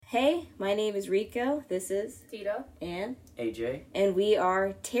Hey, my name is Rico. This is Tita. and AJ. And we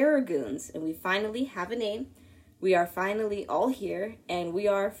are Terror Goons, and we finally have a name. We are finally all here, and we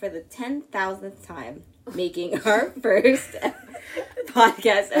are for the 10,000th time making our first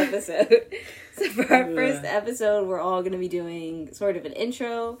podcast episode. So for our first episode, we're all going to be doing sort of an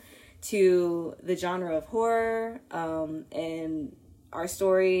intro to the genre of horror, and our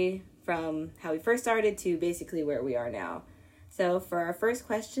story from how we first started to basically where we are now. So for our first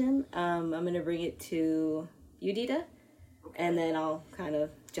question, I'm going to bring it to you, Dita, and then I'll kind of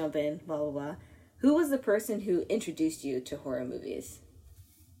jump in, blah, blah, blah. Who was the person who introduced you to horror movies?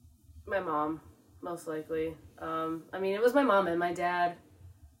 My mom, most likely. It was my mom and my dad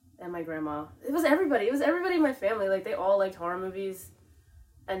and my grandma. It was everybody. It was everybody in my family. Like, they all liked horror movies,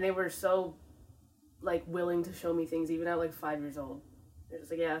 and they were so, like, willing to show me things even at, like, 5 years old. They're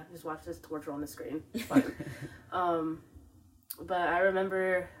just like, yeah, just watch this torture on the screen. It's fine. But I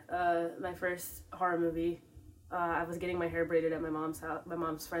remember my first horror movie. I was getting my hair braided at my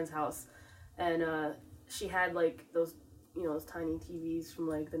mom's friend's house, and she had like those tiny TVs from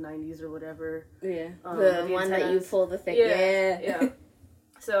like the 90s or whatever. Yeah, the one that you pull the thing. Yeah.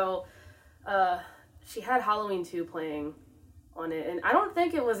 So she had Halloween 2 playing on it, and I don't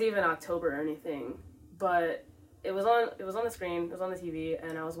think it was even October or anything, but it was on the screen. It was on the TV,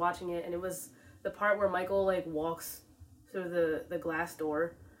 and I was watching it, and it was the part where Michael like walks through the glass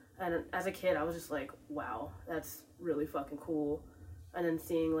door, and as a kid I was just like, wow, that's really fucking cool. And then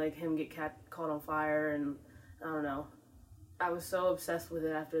seeing like him get caught on fire, and I don't know, I was so obsessed with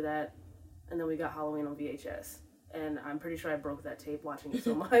it after that. And then we got Halloween on VHS, and I'm pretty sure I broke that tape watching it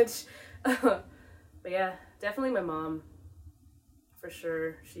so much. But yeah, definitely my mom, for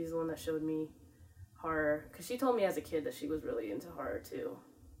sure. She's the one that showed me horror, because she told me as a kid that she was really into horror too.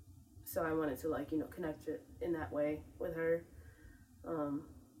 So I wanted to connect it in that way with her.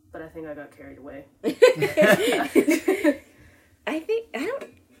 But I think I got carried away.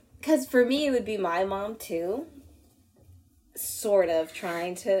 Because for me it would be my mom too, sort of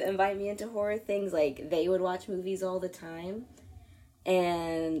trying to invite me into horror things. Like, they would watch movies all the time,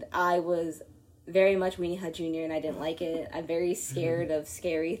 and I was very much Weenie Hut Jr. and I didn't like it. I'm very scared of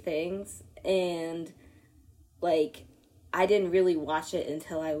scary things, and like, I didn't really watch it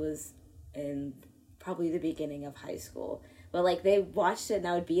until I was in probably the beginning of high school. But like, they watched it and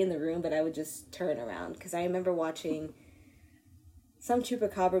I would be in the room, but I would just turn around, because I remember watching some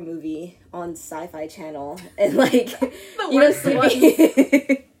Chupacabra movie on Sci-Fi Channel, and like,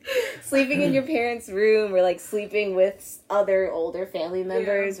 sleeping in your parents' room, or like sleeping with other older family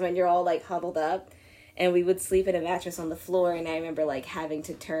members when you're all like huddled up, and we would sleep in a mattress on the floor, and I remember like having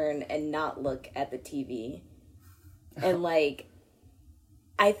to turn and not look at the TV. And like,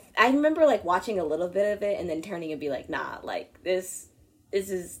 I remember like watching a little bit of it and then turning and be like, nah, like this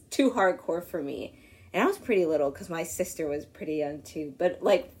is too hardcore for me. And I was pretty little because my sister was pretty young too. But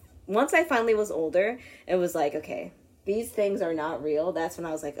like, once I finally was older, it was like, okay, these things are not real. That's when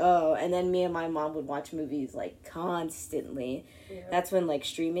I was like, oh. And then me and my mom would watch movies like constantly. Yeah. That's when like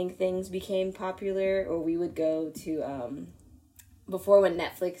streaming things became popular, or we would go to before, when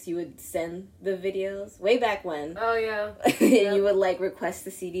Netflix, you would send the videos way back when. Oh yeah. And you would like request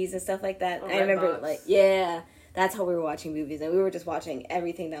the CDs and stuff like that. I remember that's how we were watching movies, and we were just watching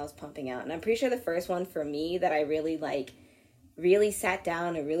everything that was pumping out. And I'm pretty sure the first one for me that I really sat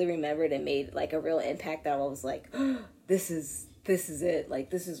down and really remembered and made like a real impact, that I was like, oh, this is it. Like,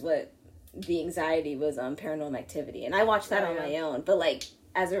 this is what the anxiety was on Paranormal Activity. And I watched that on my own, but like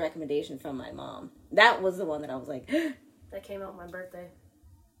as a recommendation from my mom. That was the one that I was like, that came out on my birthday,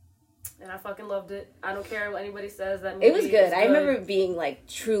 and I fucking loved it. I don't care what anybody says. That movie it was good. I remember being like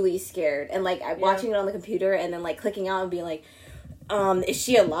truly scared, and like watching it on the computer, and then like clicking out and being like, is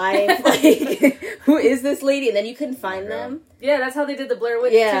she alive? Like, who is this lady? And then you couldn't find them. Yeah, that's how they did the Blair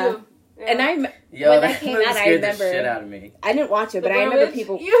Witch too. Yeah. And when that came out, I remember. The shit out of me. I didn't watch it, but I remember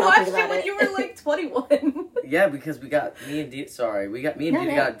people talking about it. You watched it when you were like 21. Yeah, because me and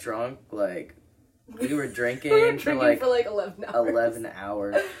Dita got drunk, like. We were drinking, for like 11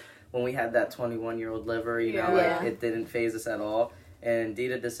 hours. When we had that 21-year-old liver, it didn't faze us at all. And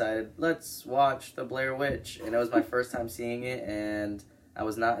Dita decided, let's watch The Blair Witch. And it was my first time seeing it, and I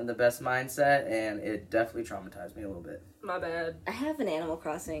was not in the best mindset, and it definitely traumatized me a little bit. My bad. I have an Animal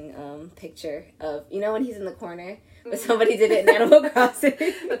Crossing picture of, when he's in the corner, but somebody did it in Animal Crossing.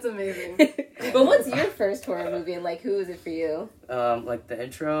 That's amazing. But what's your first horror movie, and like, who was it for you? Like the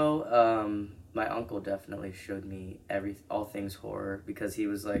intro, my uncle definitely showed me all things horror, because he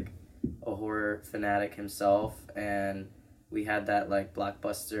was like a horror fanatic himself, and we had that like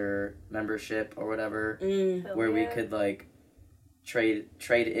Blockbuster membership or whatever, where we could like trade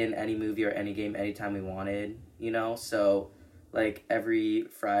in any movie or any game anytime we wanted, you know? So, like, every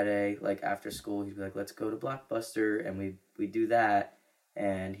Friday, like, after school, he'd be like, let's go to Blockbuster, and we'd do that,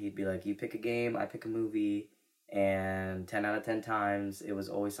 and he'd be like, you pick a game, I pick a movie, and 10 out of 10 times, it was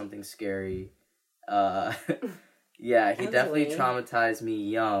always something scary. Yeah, he definitely traumatized me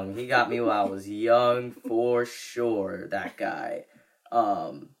young. He got me while I was young, for sure, that guy.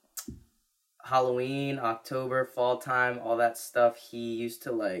 Halloween, October, fall time, all that stuff, he used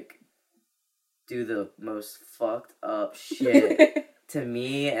to, like, do the most fucked up shit to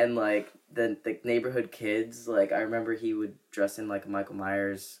me and, like, the neighborhood kids. Like, I remember he would dress in, like, a Michael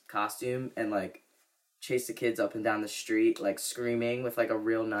Myers costume and, like, chase the kids up and down the street, like, screaming with, like, a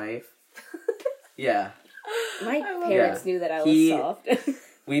real knife. Yeah. My parents knew that I was soft.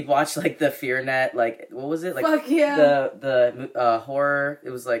 We'd watch, like, the FearNet, like, what was it? Like, fuck yeah. The horror, it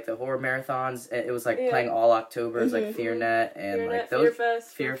was, like, the horror marathons, and it was, like, playing all October. It was, like, FearNet, and, like, those...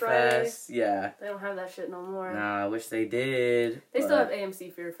 FearFest, yeah. They don't have that shit no more. Nah, I wish they did. They still have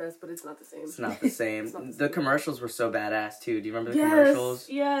AMC FearFest, but it's not the same. It's not the same. The commercials were so badass, too. Do you remember the commercials?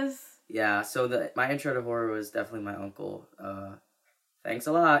 Yes. Yeah, so my intro to horror was definitely my uncle. Thanks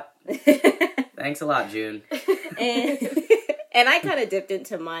a lot. Thanks a lot, June. And I kind of dipped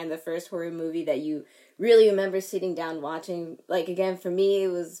into mine, the first horror movie that you really remember sitting down watching. Like, again, for me, it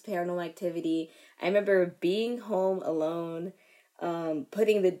was Paranormal Activity. I remember being home alone,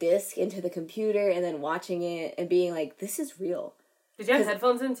 putting the disc into the computer and then watching it and being like, this is real. Did you have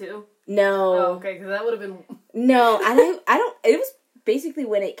headphones in, too? No. Oh, okay, because that would have been... No, I don't... It was basically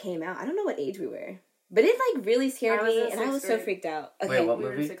when it came out. I don't know what age we were. But it, like, really scared me, and I was so freaked out. Okay. Wait, what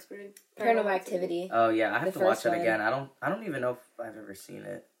movie? We were in 6th grade. Paranormal Activity. Oh, yeah, I have to watch it again. I don't even know if I've ever seen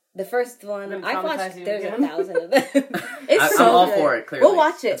it. The first one, I've watched, there's 1,000 of them. It's so I'm all good. for it, clearly. We'll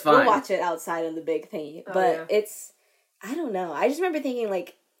watch it. It's fine. We'll watch it outside of the big thingy. But it's, I don't know. I just remember thinking,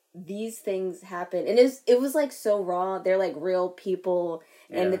 like, these things happen. And it was, like, so raw. They're, like, real people.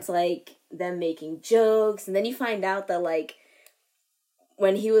 And it's, like, them making jokes. And then you find out that, like,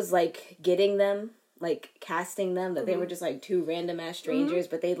 when he was, like, getting them, like, casting them, that they were just, like, two random-ass strangers.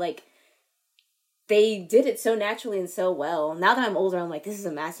 But they did it so naturally and so well. Now that I'm older, I'm like, this is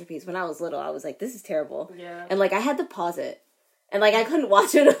a masterpiece. When I was little, I was like, this is terrible. Yeah. And, like, I had to pause it. And, like, I couldn't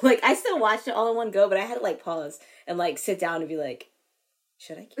watch it. Like, I still watched it all in one go, but I had to, like, pause and, like, sit down and be like,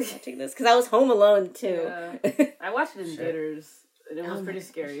 should I keep watching this? Because I was home alone, too. Yeah. I watched it in theaters, and it was pretty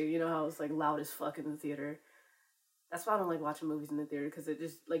scary. You know how it was, like, loud as fuck in the theater. That's why I don't like watching movies in the theater, because it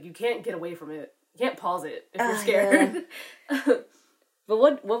just, like, you can't get away from it. You can't pause it if you're scared. Yeah. But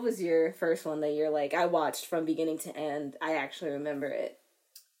what was your first one that you're like, I watched from beginning to end, I actually remember it?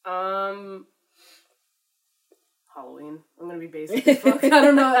 Halloween. I'm gonna be basic as fuck. I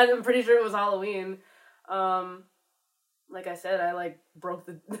don't know. I'm pretty sure it was Halloween. Like I said, I, like, broke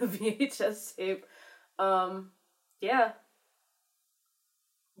the VHS tape. Yeah.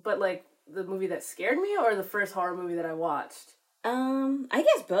 But, like, the movie that scared me, or the first horror movie that I watched? I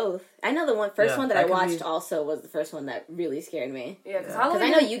guess both. I know the first one that I watched also was the first one that really scared me. Yeah, because Halloween... I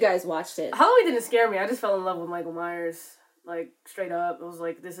know you guys watched it. Halloween didn't scare me. I just fell in love with Michael Myers. Like, straight up. It was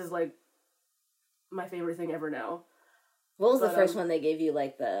like, this is, like, my favorite thing ever now. What was the first one they gave you,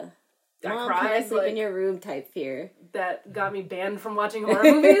 like, the... Mom, can I sleep in your room type fear? That got me banned from watching horror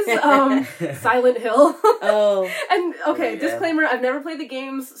movies. Silent Hill. Oh. And, okay, disclaimer, I've never played the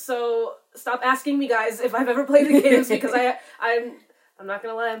games, so stop asking me, guys, if I've ever played the games, because I'm not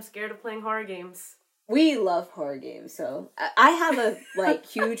gonna lie, I'm scared of playing horror games. We love horror games, so I have a, like,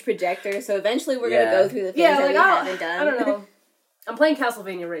 huge projector, so eventually we're gonna go through the things that we haven't done. I don't know. I'm playing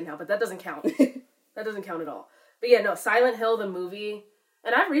Castlevania right now, but that doesn't count. That doesn't count at all. But yeah, no, Silent Hill, the movie...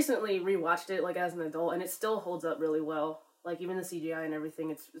 And I've recently rewatched it, like, as an adult, and it still holds up really well. Like, even the CGI and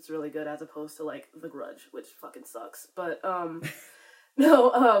everything, it's really good, as opposed to, like, The Grudge, which fucking sucks. But,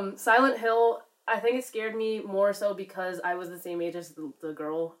 Silent Hill, I think it scared me more so because I was the same age as the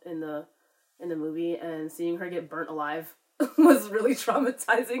girl in the movie, and seeing her get burnt alive was really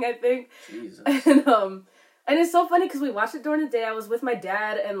traumatizing, I think. Jesus. And it's so funny, because we watched it during the day. I was with my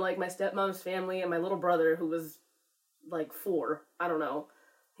dad and, like, my stepmom's family and my little brother, who was... like 4, I don't know.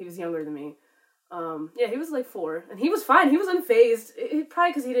 He was younger than me. Yeah, he was like 4, and he was fine. He was unfazed.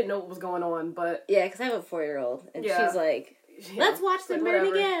 Probably because he didn't know what was going on, but yeah, because I have a 4-year-old, and she's like, "Let's watch them burn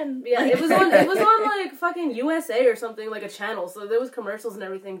again." Yeah, like, it was on like fucking USA or something, like a channel. So there was commercials and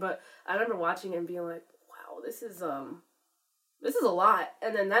everything. But I remember watching it and being like, "Wow, this is a lot."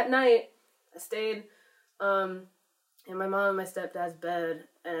 And then that night, I stayed in my mom and my stepdad's bed.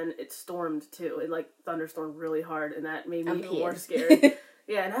 And it stormed, too. It, like, thunderstormed really hard, and that made me even more scared.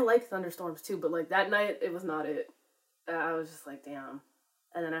 Yeah, and I like thunderstorms, too, but, like, that night, it was not it. I was just like, damn.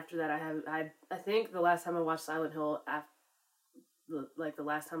 And then after that, I think the last time I watched Silent Hill, the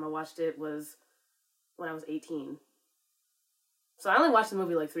last time I watched it was when I was 18. So I only watched the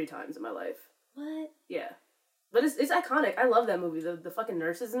movie like 3 times in my life. What? Yeah. But it's iconic. I love that movie. The fucking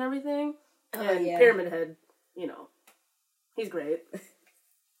nurses and everything. Oh, and yeah. Pyramid Head, he's great.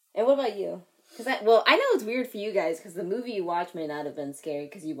 And what about you? I know it's weird for you guys because the movie you watched may not have been scary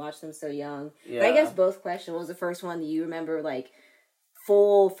because you watched them so young. Yeah. But I guess both questions. What was the first one that you remember, like,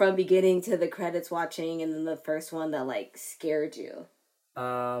 full from beginning to the credits watching, and then the first one that, like, scared you?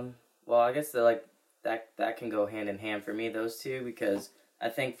 Well, I guess that can go hand in hand for me, those two, because I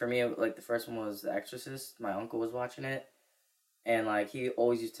think for me, like, the first one was The Exorcist. My uncle was watching it, and, like, he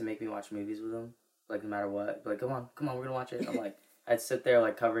always used to make me watch movies with him, like, no matter what. Like, come on, we're gonna watch it. I'm like, I'd sit there,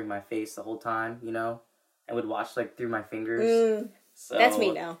 like, covering my face the whole time, and would watch, like, through my fingers. So that's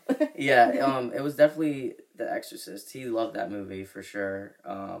me now. Yeah, it was definitely The Exorcist. He loved that movie for sure.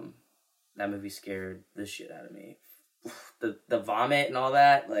 That movie scared the shit out of me. The vomit and all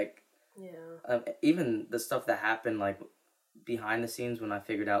that, like, yeah. Even the stuff that happened, like, behind the scenes when I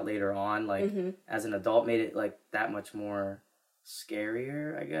figured out later on, like, as an adult, made it, like, that much more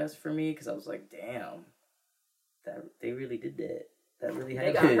scarier, I guess, for me, because I was like, damn, that they really did that. That really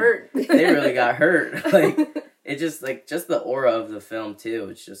happened. They got hurt. They really got hurt. Like, it just, like, just the aura of the film, too,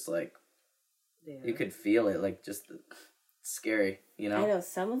 it's just, like, you could feel it, like, just scary, I know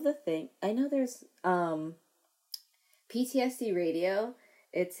some of the things, I know there's, PTSD Radio,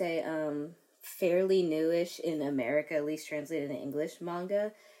 it's a, fairly newish in America, at least translated in English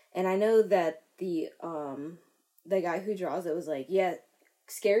manga, and I know that the guy who draws it was like, yeah,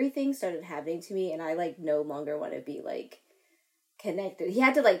 scary things started happening to me, and I, like, no longer want to be, like, connected. He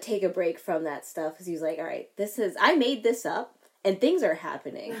had to, like, take a break from that stuff, because he was like, all right, I made this up, and things are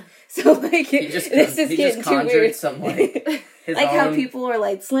happening. So, like, this is getting too weird. Some, like, like how people are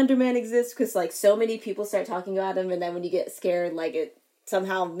like, Slenderman exists, because, like, so many people start talking about him, and then when you get scared, like, it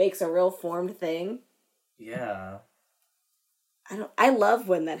somehow makes a real formed thing. Yeah. I love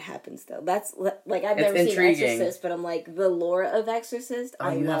when that happens, though. That's, like, I've never seen Exorcist, but I'm like, the lore of Exorcist,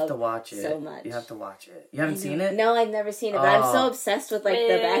 you have to watch it so much. You have to watch it. You haven't seen it? No, I've never seen it, but I'm so obsessed with, like,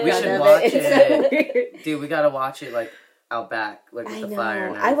 the background we should of watch it. It's so weird. Dude, we gotta watch it, like, out back, like, with the fire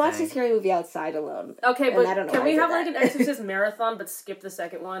and everything. I watched a scary movie outside alone. Okay, but can we have, like, an Exorcist marathon, but skip the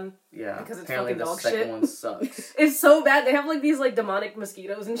second one? Yeah, because it's apparently fucking dog the second shit. one sucks. It's so bad. They have, like, these, like, demonic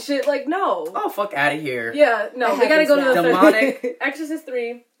mosquitoes and shit. Like, no. Oh, fuck out of here. Yeah, no, we gotta go to the demonic Exorcist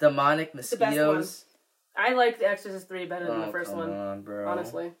 3. Demonic mosquitoes. The best one. I like the Exorcist 3 better than the first one. On, bro.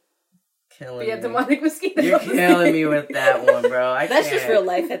 Honestly. Killing me. Demonic mosquitoes. You're killing me with that one, bro. That's just real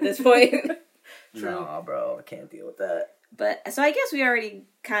life at this point. Nah, bro, I can't deal with that. But, so I guess we already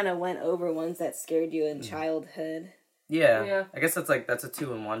kind of went over ones that scared you in childhood. Yeah. I guess that's a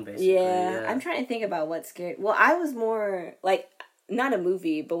 2-in-1, basically. Yeah. I'm trying to think about what scared... Well, I was more, like, not a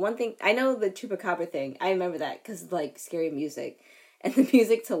movie, but one thing... I know the Chupacabra thing. I remember that, because, like, scary music. And the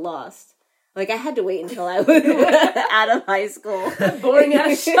music to Lost. Like, I had to wait until I was out of high school.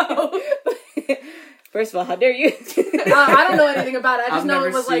 Boring-ass show. First of all, how dare you? I don't know anything about it. I just know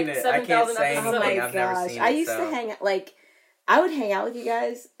it was, like, 7,000 episodes. Oh, my gosh. I used to hang... Like... I would hang out with you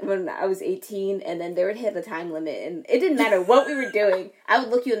guys when I was 18, and then they would hit the time limit, and it didn't matter what we were doing. I would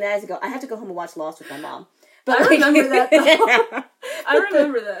look you in the eyes and go, I had to go home and watch Lost with my mom. But I remember that, though. I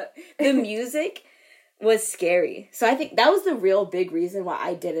remember that. The music was scary. So I think that was the real big reason why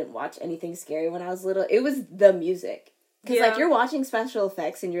I didn't watch anything scary when I was little. It was the music. Because, like, you're watching special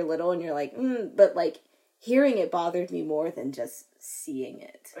effects and you're little, and you're like, but, like, hearing it bothered me more than just seeing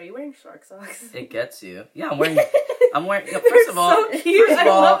it. Are you wearing shark socks? It gets you. Yeah, I'm wearing... first of all, so cute. I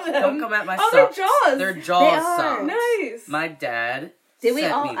love them. Don't come at my socks. They're Jaws. They're Jaws socks. Nice. My dad. Did we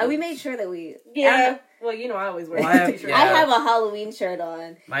all? We made sure that we. Yeah. Well, I always wear t-shirts. I have a Halloween shirt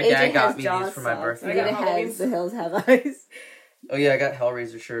on. My dad got me these for my birthday. It has The Hills Have Eyes. Oh yeah, I got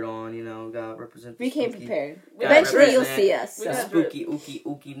Hellraiser shirt on. Got represent. We came prepared. Eventually, you'll see us. The spooky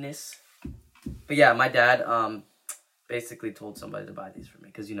ookiness. But yeah, my dad basically told somebody to buy these for me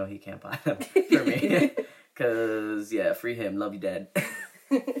because he can't buy them for me. Because, free him. Love you, Dad.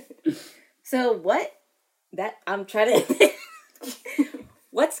 So, I'm trying to...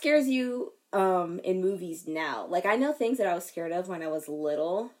 What scares you in movies now? Like, I know things that I was scared of when I was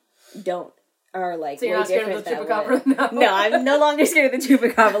little are, like, so you're not scared of the Chupacabra now? No, I'm no longer scared of the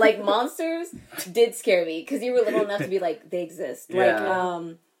Chupacabra. Like, monsters did scare me, because you were little enough to be like, they exist. Yeah.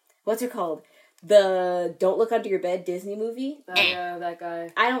 Like, what's it called? The Don't Look Under Your Bed Disney movie. Oh, yeah, that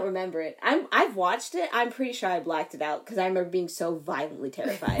guy. I don't remember it. I've watched it. I'm pretty sure I blacked it out because I remember being so violently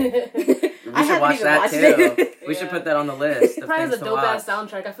terrified. We should watch that too. We should put that on the list. It probably has a dope-ass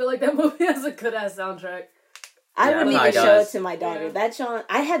soundtrack. I feel like that movie has a good-ass soundtrack. I wouldn't even show it to my daughter. That show,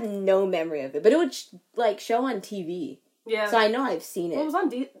 I had no memory of it, but it would show on TV. Yeah. So I know I've seen it. Well, it was on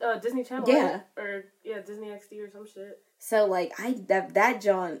Disney Channel. Yeah. Right? Or Disney XD or some shit. So that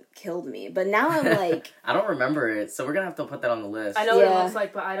John killed me, but now I'm like I don't remember it, so we're gonna have to put that on the list. I know what it looks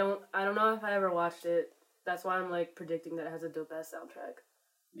like, but I don't know if I ever watched it. That's why I'm like predicting that it has a dope ass soundtrack.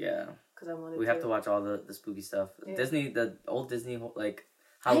 Yeah, because I wanted. We have to watch all the spooky stuff. Yeah. Disney, the old Disney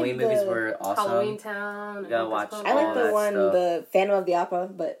Halloween movies were awesome. Halloween Town. You gotta watch. I like the one, the Phantom of the Opera,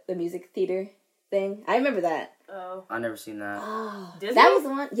 but the music theater thing. I remember that. Oh, I've never seen that. Oh, Disney? That was the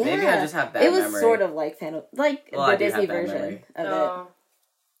one. Yeah, maybe I just have bad memory. It was memory. Sort of like the Disney version of it.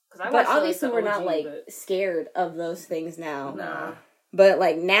 But obviously, we're not scared of those things now. Nah. But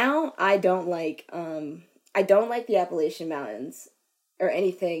now, I don't like the Appalachian Mountains or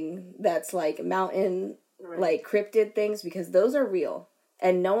anything that's mountain cryptid things, because those are real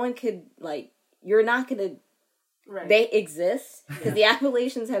and no one could you're not gonna. Right. They exist because the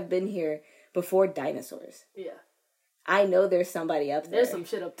Appalachians have been here before dinosaurs. Yeah. I know there's somebody up there. There's some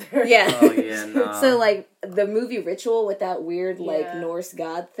shit up there. Yeah. Oh, yeah, no. So, the movie Ritual with that weird, Norse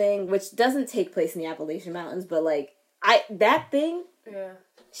god thing, which doesn't take place in the Appalachian Mountains, but, that thing, yeah,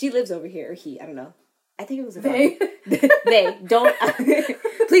 she lives over here, or he, I don't know. I think it was a they. They. Don't,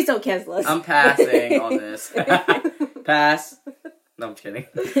 please don't cancel us. I'm passing on this. Pass. No, I'm kidding.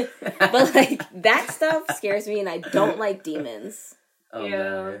 But, that stuff scares me, and I don't like demons. Oh, yeah.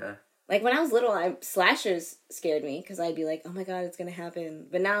 No, yeah. When I was little, slashers scared me, because I'd be like, oh my god, it's gonna happen.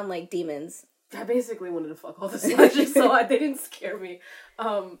 But now I'm like, demons. I basically wanted to fuck all the slashers, so they didn't scare me.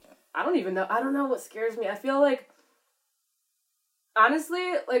 I don't even know. I don't know what scares me. I feel like,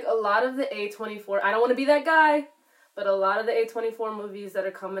 honestly, a lot of the A24, I don't want to be that guy, but a lot of the A24 movies that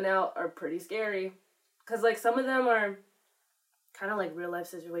are coming out are pretty scary. Because, some of them are kind of real life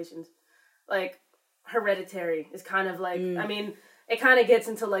situations. Hereditary is kind of I mean, it kind of gets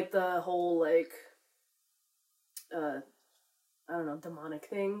into the whole I don't know, demonic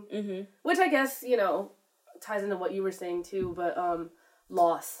thing, which I guess ties into what you were saying too. But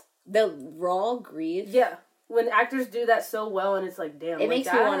loss, the raw grief, yeah. When actors do that so well, and it's damn, it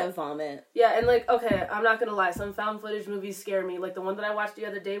makes me want to vomit. Yeah, and okay, I'm not gonna lie, some found footage movies scare me. The one that I watched the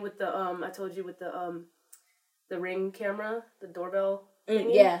other day with the I told you with the Ring camera, the doorbell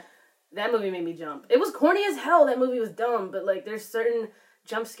thingy. Yeah. That movie made me jump. It was corny as hell. That movie was dumb, but there's certain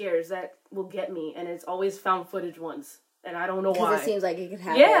jump scares that will get me, and it's always found footage ones, and I don't know why. Because it seems like it could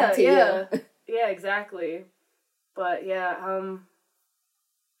happen to you. Yeah, exactly. But yeah,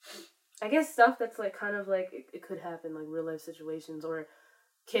 I guess stuff that's kind of it could happen, real life situations or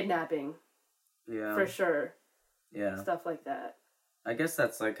kidnapping. Yeah. For sure. Yeah. Stuff like that. I guess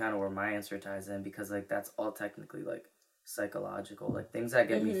that's kind of where my answer ties in, because that's all technically psychological, things that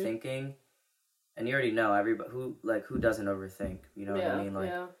get me thinking. And you already know everybody who doesn't overthink, you know what I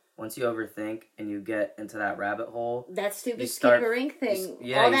mean? Once you overthink and you get into that rabbit hole, that stupid ring thing.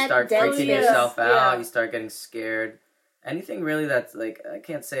 You start freaking yourself out. You start getting scared. Anything really that's I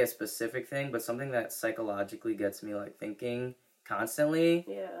can't say a specific thing, but something that psychologically gets me thinking constantly.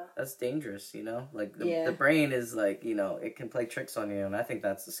 Yeah, that's dangerous. The brain is it can play tricks on you, and I think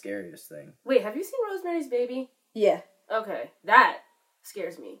that's the scariest thing. Wait, have you seen Rosemary's Baby? Yeah. Okay, that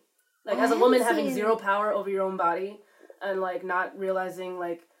scares me. As a woman having zero power over your own body and, not realizing,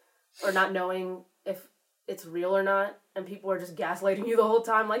 or not knowing if it's real or not, and people are just gaslighting you the whole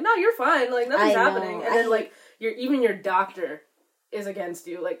time, no, you're fine, nothing's happening. And then, even your doctor is against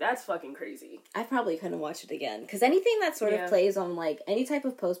you. That's fucking crazy. I probably couldn't watch it again. Because anything that sort of plays on, any type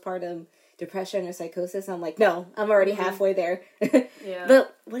of postpartum depression or psychosis, I'm no, I'm already halfway there. Yeah.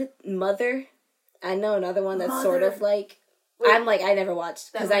 But, Mother... I know another one that's sort of I'm I never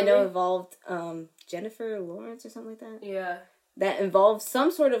watched, because I know involved Jennifer Lawrence or something like that. Yeah. That involves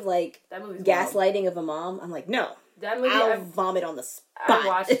some sort of that movie's gaslighting of a mom. I'm no. That movie, I'll vomit on the spot. I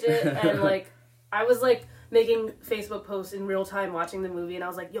watched it and I was making Facebook posts in real time watching the movie, and I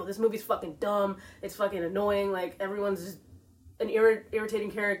was yo, this movie's fucking dumb. It's fucking annoying. Everyone's just an irritating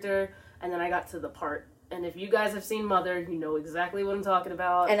character. And then I got to the part, and if you guys have seen Mother, you know exactly what I'm talking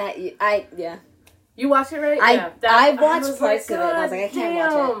about. And I yeah. You watched it, right? I watched parts of it, and I was I can't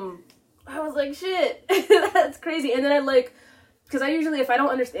watch it. I was shit. That's crazy. And then because I usually, if I don't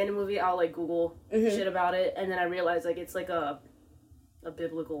understand a movie, I'll, Google shit about it, and then I realize, it's, a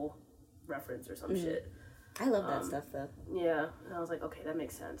biblical reference or some shit. I love that stuff, though. Yeah. And I was okay, that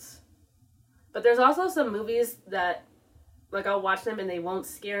makes sense. But there's also some movies that, I'll watch them, and they won't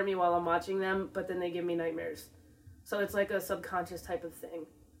scare me while I'm watching them, but then they give me nightmares. So it's, a subconscious type of thing.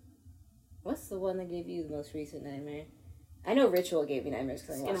 What's the one that gave you the most recent nightmare? I know Ritual gave me nightmares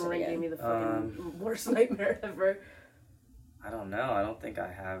because I watched it again. gave me the fucking worst nightmare ever. I don't know. I don't think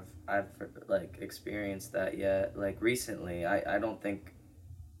I've like experienced that yet. Like recently, I don't think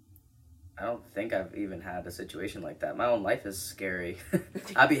I've even had a situation like that. My own life is scary.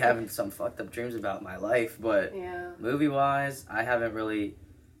 I be having some fucked up dreams about my life, but movie wise, I haven't really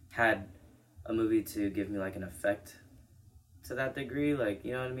had a movie to give me like an effect to that degree. Like,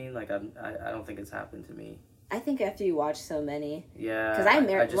 you know what I mean? Like I don't think it's happened to me. I think after you watch so many. Yeah.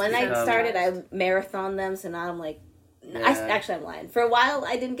 Because when I started, I marathoned them, so now I'm like, I'm lying. For a while,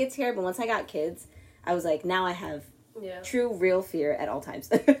 I didn't get scared, but once I got kids, I was like, now I have true, real fear at all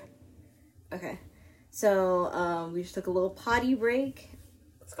times. Okay. So, we just took a little potty break.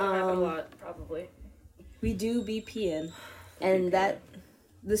 It's gonna happen a lot, probably. We do be peeing. And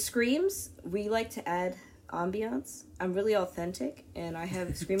the screams, we like to add ambiance. I'm really authentic, and I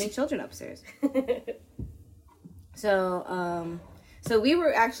have screaming children upstairs. So we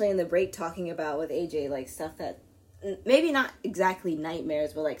were actually in the break talking about with AJ, like, stuff that, maybe not exactly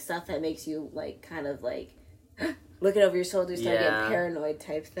nightmares, but, like, stuff that makes you, like, kind of, like, looking over your shoulder, start getting paranoid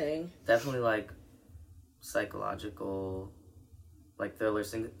type thing. Definitely, like, psychological, like,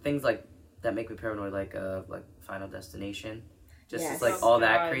 thrillers, things, like, that make me paranoid, like Final Destination. Just, like, all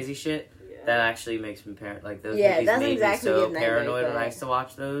that crazy shit. Yeah. That actually makes me paranoid. Like, those movies made me so paranoid when I used to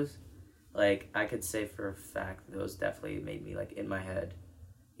watch those. Like, I could say for a fact those definitely made me, like, in my head.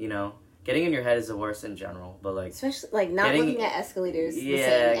 You know? Getting in your head is the worst in general, but, like... Especially, like, not looking at escalators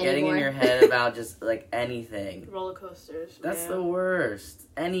getting in your head about just, like, anything. Roller coasters. That's the worst.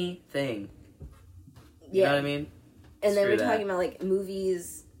 Anything. You know what I mean? And then we're talking about, like,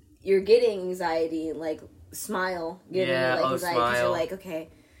 movies. You're getting anxiety, like, Smile. Giving you, like, anxiety because you're like, okay,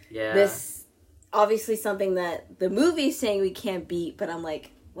 this... Obviously something that the movie's saying we can't beat, but I'm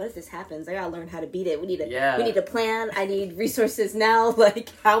like... What if this happens? I gotta learn how to beat it. We need a plan. I need resources now. Like,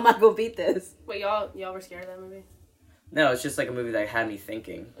 how am I gonna beat this? Wait, y'all were scared of that movie? No, it's just like a movie that had me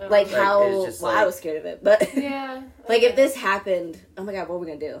thinking. Like how? I was scared of it, but like if this happened, oh my god, what are we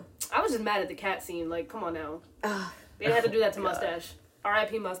gonna do? I was just mad at the cat scene. Like, come on now. They had to do that to Mustache.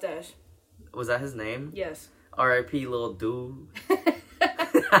 R.I.P. Mustache. Was that his name? Yes. R.I.P. little dude.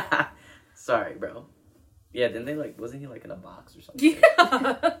 Sorry, bro. Yeah, didn't they, like, wasn't he, like, in a box or something?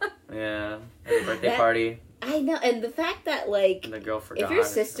 Yeah. Yeah, at a birthday party. I know, and the fact that, like, and the girl forgot. If your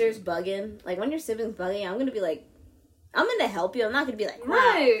sister's bugging, like, when your sibling's bugging, I'm gonna be like, I'm gonna help you. I'm not gonna be like, wow.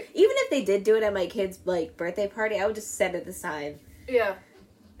 Right. Even if they did do it at my kid's, like, birthday party, I would just set it aside. Yeah.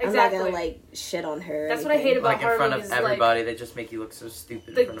 Exactly. I'm not gonna, like, shit on her. That's what I hate about horror movies. Like, in front of everybody, like, they just make you look so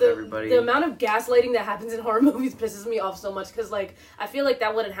stupid in front of everybody. The amount of gaslighting that happens in horror movies pisses me off so much, because, like, I feel like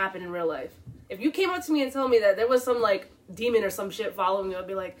that wouldn't happen in real life. If you came up to me and told me that there was some, like, demon or some shit following me, I'd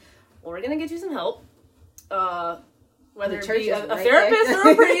be like, well, we're gonna get you some help. Whether it be a therapist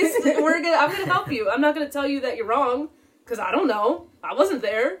or a priest, I'm gonna help you. I'm not gonna tell you that you're wrong, because I don't know. I wasn't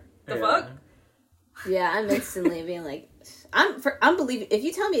there. The fuck? Yeah, I'm instantly being like, I'm believing. If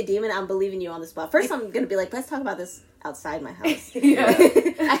you tell me a demon, I'm believing you on the spot. First, I'm gonna be like, let's talk about this outside my house. Yeah.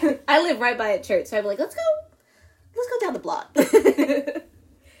 I live right by a church, so I'd be like, let's go down the block.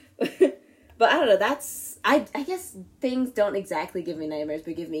 But I don't know, I guess things don't exactly give me nightmares,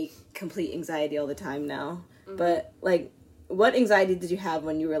 but give me complete anxiety all the time now. Mm-hmm. But, like, what anxiety did you have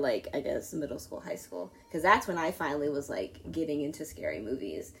when you were, like, I guess, middle school, high school? Because that's when I finally was, like, getting into scary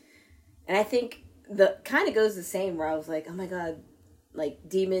movies. And I think the kind of goes the same, where I was like, oh my god, like,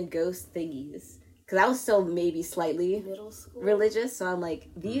 demon ghost thingies. Because I was still maybe slightly religious, so I'm like,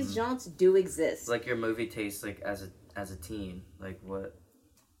 these jaunts do exist. Like your movie taste, like, as a teen, like, what...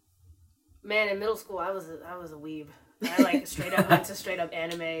 Man, in middle school, I was a weeb. I like straight up went to straight up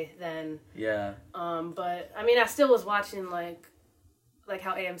anime then. Yeah. But I mean, I still was watching like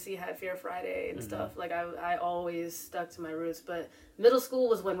how AMC had Fear Friday and stuff. Like I always stuck to my roots. But middle school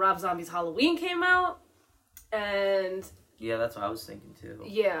was when Rob Zombie's Halloween came out, and yeah, that's what I was thinking too.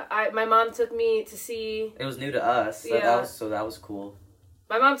 Yeah, my mom took me to see. It was new to us. So that was cool.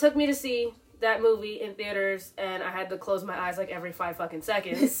 My mom took me to see that movie in theaters, and I had to close my eyes like every 5 fucking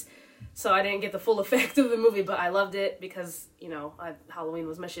seconds. So I didn't get the full effect of the movie, but I loved it because, you know, Halloween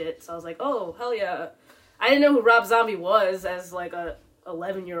was my shit. So I was like, oh, hell yeah. I didn't know who Rob Zombie was as, like, a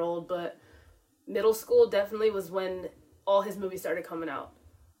 11-year-old, but middle school definitely was when all his movies started coming out.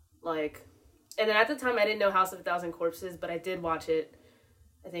 Like, and then at the time I didn't know House of a Thousand Corpses, but I did watch it,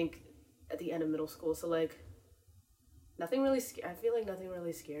 I think, at the end of middle school. So, like, I feel like nothing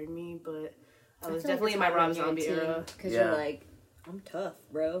really scared me, but I was definitely in my Rob Zombie era. Because you're like, I'm tough,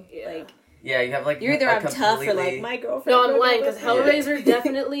 bro. Yeah. Like, Yeah, you have like you're either I'm tough or like my girlfriend. No, I'm lying because Hellraiser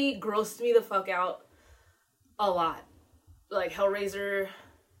definitely grossed me the fuck out a lot. Like Hellraiser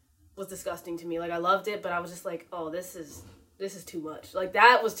was disgusting to me. Like I loved it, but I was just like, oh, this is too much. Like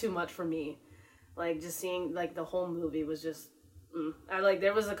that was too much for me. Like just seeing like the whole movie was just. I like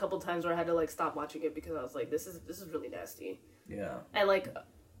there was a couple times where I had to like stop watching it because I was like, this is really nasty. Yeah. And like.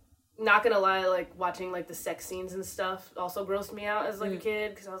 Not gonna lie, like watching like the sex scenes and stuff also grossed me out as like a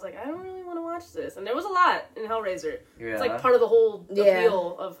kid because I was like, I don't really want to watch this, and there was a lot in Hellraiser. Yeah. It's like part of the whole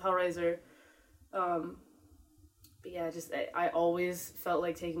appeal of Hellraiser. But yeah, just I always felt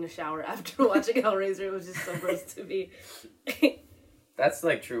like taking a shower after watching Hellraiser. It was just so gross to me. That's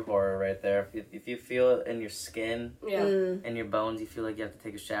like true horror right there. If you feel it in your skin and your bones, you feel like you have to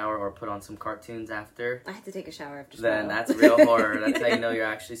take a shower or put on some cartoons after. I have to take a shower after. Then that's real horror. That's how you know you're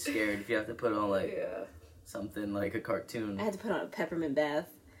actually scared. If you have to put on like something like a cartoon. I had to put on a peppermint bath.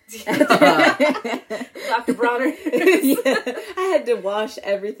 Dr. Bronner. I had to wash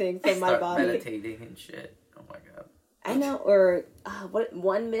everything from my body. Meditating and shit. Oh my god. I know, or what?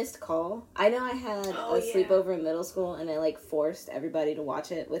 One Missed Call. I know I had a sleepover in middle school, and I like forced everybody to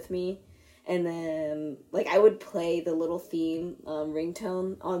watch it with me, and then like I would play the little theme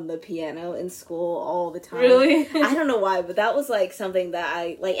ringtone on the piano in school all the time. Really? I don't know why, but that was like something that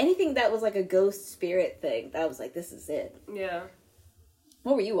I like. Anything that was like a ghost spirit thing, that was like, this is it. Yeah.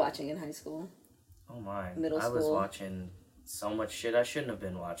 What were you watching in high school? Oh my! Middle school. I was watching so much shit I shouldn't have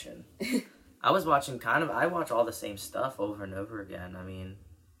been watching. I was watching I watch all the same stuff over and over again. I mean,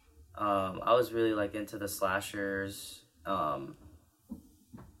 I was really like into the slashers.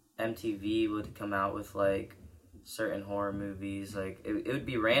 MTV would come out with like certain horror movies. Like it would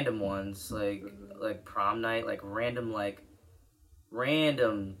be random ones, like Prom Night, like random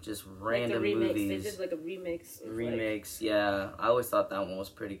just random like the movies. They did like a remix. Remakes, yeah. I always thought that one was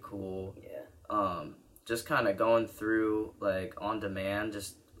pretty cool. Yeah. Just kind of going through like on demand,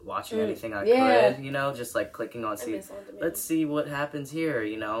 just watching anything I could, you know, just like clicking on let's see what happens here,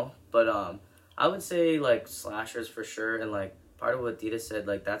 you know. But I would say like slashers for sure, and like part of what Dita said,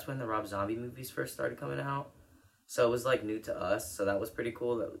 like that's when the Rob Zombie movies first started coming out, so it was like new to us, so that was pretty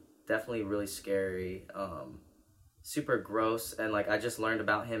cool. That definitely really scary, super gross, and like I just learned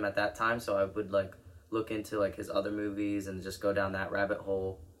about him at that time, so I would like look into like his other movies and just go down that rabbit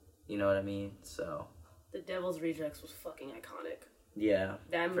hole, you know what I mean? So The Devil's Rejects was fucking iconic. Yeah,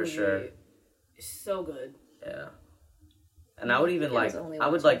 that movie for sure is so good. Yeah, and I would even like I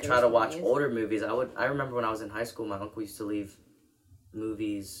would like try to watch older movies. I remember when I was in high school, my uncle used to leave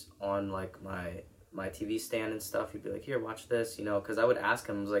movies on like my TV stand and stuff. He'd be like, "Here, watch this," you know, because I would ask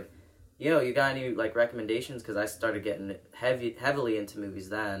him, I was like, "Yo, you got any like recommendations?" Because I started getting heavily into movies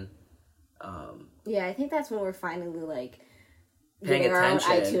then. Yeah, I think that's when we're finally like paying getting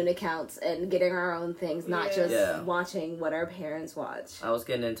attention. Our own iTunes accounts and getting our own things, not just watching what our parents watch. I was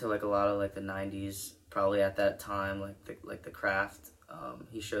getting into like a lot of like the 90s probably at that time, like The Craft.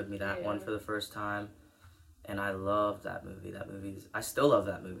 He showed me that one for the first time, and I loved that movie. I still love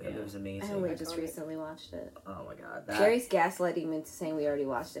that movie. That movie's amazing. I only just recently watched it. Oh my god. Jerry's gaslighting me into saying we already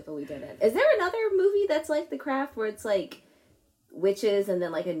watched it, but we didn't. Is there another movie that's like The Craft where it's like witches and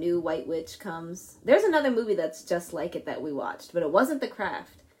then like a new white witch comes? There's another movie that's just like it that we watched, but it wasn't The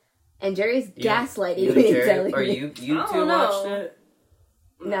Craft. And Jerry's gaslighting me and telling me. You two watched it?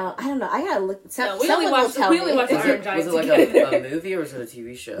 No, I don't know. I gotta look. We only watched Iron Was Giant. it like a movie or was it a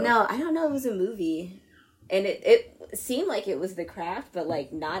TV show? No, I don't know. It was a movie, and it seemed like it was The Craft, but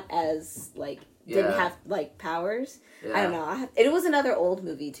like not as like didn't have like powers. Yeah. I don't know. It was another old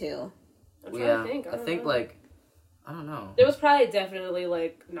movie too. I'm trying to think. I think like. I don't know. There was probably definitely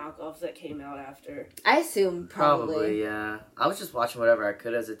like knockoffs that came out after. I assume probably. Yeah. I was just watching whatever I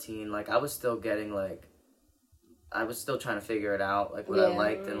could as a teen. Like I was still getting like, I was still trying to figure it out, like what I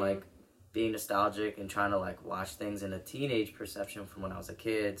liked and like being nostalgic and trying to like watch things in a teenage perception from when I was a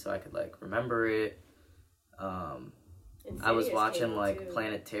kid, so I could like remember it. I was watching like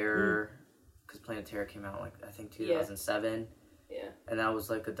Planet Terror, because Planet Terror came out like I think 2007. Yeah. And that was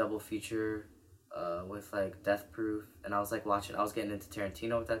like a double feature. With like Death Proof, and I was like watching. I was getting into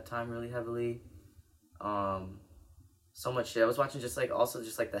Tarantino at that time really heavily. So much shit. I was watching just like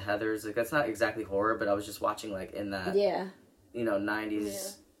the Heathers. Like that's not exactly horror, but I was just watching like in that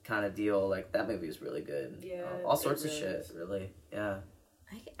 90s kind of deal. Like that movie is really good. Yeah, all sorts of shit. Really, yeah.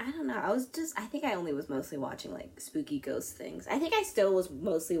 I don't know. I think I only was mostly watching like spooky ghost things. I think I still was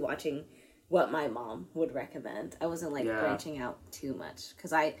mostly watching what my mom would recommend. I wasn't like branching out too much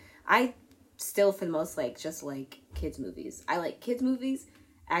because I still for the most like just like kids movies. I like kids movies,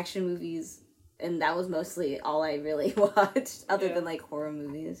 action movies, and that was mostly all I really watched other than like horror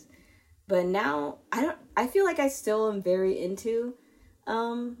movies. But now, I feel like I still am very into,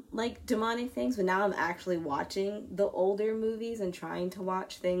 like, demonic things. But now I'm actually watching the older movies and trying to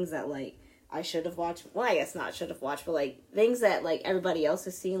watch things that, like, I should have watched. Well, I guess not should have watched, but, like, things that, like, everybody else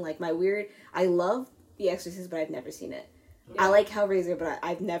has seen. Like, I love The Exorcist, but I've never seen it. Yeah. I like Hellraiser, but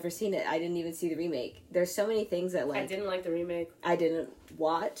I've never seen it. I didn't even see the remake. There's so many things that, like... I didn't like the remake. I didn't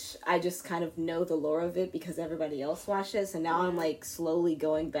watch. I just kind of know the lore of it because everybody else watched it. So now I'm, like, slowly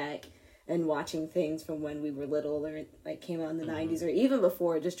going back and watching things from when we were little or, like, came out in the 90s or even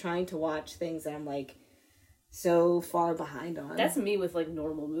before. Just trying to watch things that I'm, like, so far behind on. That's me with, like,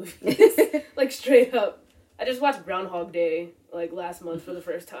 normal movies. Like, straight up. I just watched Groundhog Day, like, last month for the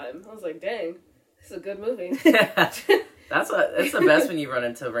first time. I was like, dang, this is a good movie. It's the best when you run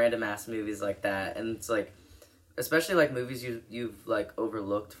into random ass movies like that, and it's like, especially like movies you've like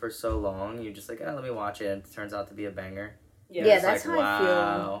overlooked for so long. You're just like, let me watch it, and it turns out to be a banger. Yeah, that's like, how I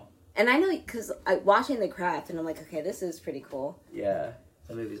feel. And I know because I'm watching The Craft, and I'm like, okay, this is pretty cool. Yeah,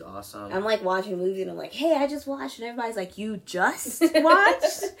 the movie's awesome. I'm like watching a movie, and I'm like, hey, I just watched, and everybody's like, you just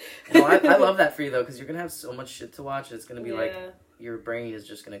watched? No, I love that for you though, because you're gonna have so much shit to watch. It's gonna be like. Your brain is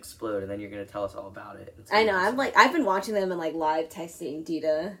just going to explode, and then you're going to tell us all about it. I know. I'm like, I've been watching them and like live texting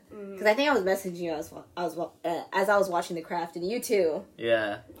Dita because I think I was messaging you as I was watching The Craft, and you too.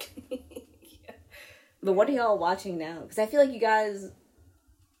 Yeah. Yeah. But what are y'all watching now? Because I feel like you guys,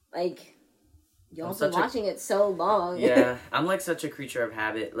 like, y'all been watching it so long. Yeah, I'm like such a creature of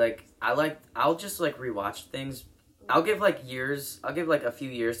habit. Like, I'll just like rewatch things. I'll give like a few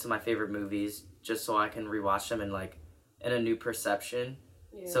years to my favorite movies just so I can rewatch them and like. In a new perception,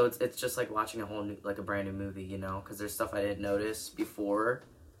 so it's just like watching a brand new movie, you know, because there's stuff I didn't notice before,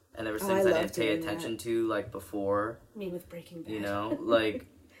 and there was things I didn't pay attention to like before. Me with Breaking Bad, you know, like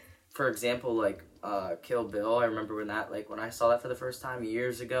for example, like Kill Bill. I remember when I saw that for the first time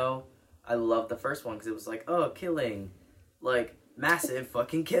years ago. I loved the first one because it was like, oh, killing, like massive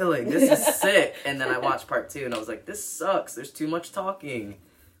fucking killing. This is sick. And then I watched part 2, and I was like, this sucks. There's too much talking.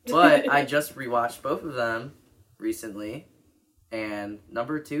 But I just rewatched both of them recently, and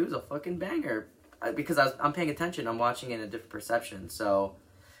number 2 is a fucking banger because I'm paying attention. I'm watching it in a different perception, so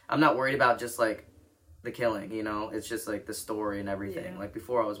I'm not worried about just like the killing, you know. It's just like the story and everything. Like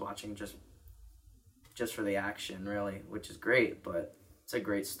before I was watching just for the action, really, which is great, but it's a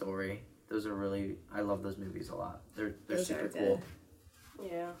great story. I love those movies a lot. They're super cool.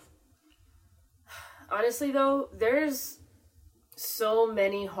 Yeah. Honestly though, there's so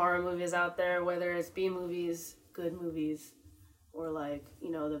many horror movies out there, whether it's B movies, good movies, or like, you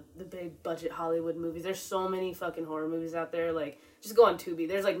know, the big budget Hollywood movies. There's so many fucking horror movies out there. Like, just go on Tubi.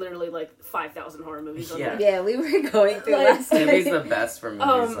 There's like literally like 5,000 horror movies on there. Yeah, we were going through like, last night. Tubi's the best for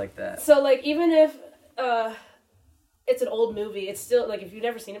movies like that. So like, even if it's an old movie, it's still like, if you've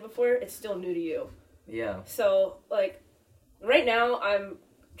never seen it before, it's still new to you. Yeah. So like, right now I'm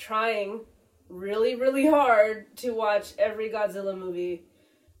trying really, really hard to watch every Godzilla movie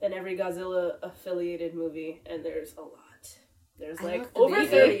and every Godzilla affiliated movie, and there's a lot. There's like over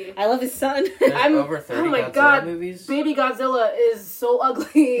 30. I love his son. I'm over 30 oh my Godzilla God, movies. Baby Godzilla is so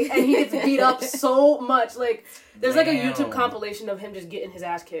ugly, and he gets beat up so much. Like, there's like a YouTube compilation of him just getting his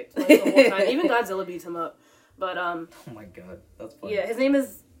ass kicked like, the whole time. Even Godzilla beats him up. But oh my God, that's funny. Yeah, his name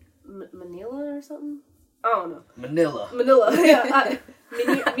is Manila or something. I don't know. Manila. Yeah.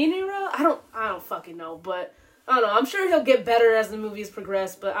 Minira? I don't fucking know, but I don't know. I'm sure he'll get better as the movies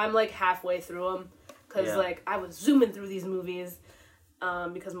progress, but I'm like halfway through them because like I was zooming through these movies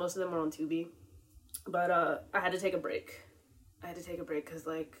because most of them are on Tubi. But I had to take a break. Because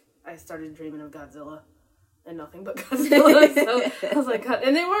like I started dreaming of Godzilla and nothing but Godzilla. So I was like, God.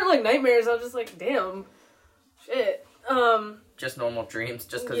 And they weren't like nightmares. I was just like, damn, shit. Just normal dreams,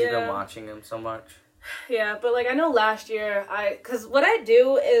 just because you've been watching them so much. Yeah, but like I know last year because what I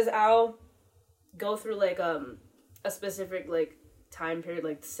do is I'll go through like a specific like time period,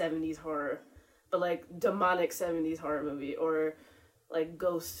 like 70s horror, but like demonic 70s horror movie or like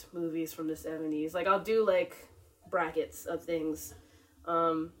ghost movies from the 70s. Like I'll do like brackets of things,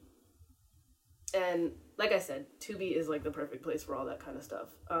 and like I said, Tubi is like the perfect place for all that kind of stuff.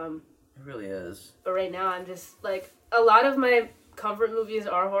 It really is. But right now I'm just like a lot of my comfort movies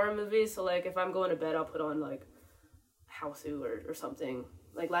are horror movies, so like if I'm going to bed I'll put on like Hausu or something.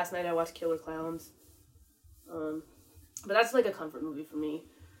 Like last night I watched Killer Clowns, but that's like a comfort movie for me.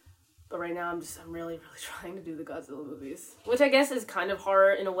 But right now I'm really trying to do the Godzilla movies, which I guess is kind of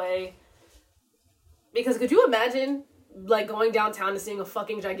horror in a way, because could you imagine like going downtown and seeing a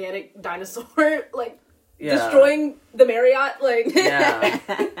fucking gigantic dinosaur like destroying the Marriott? Like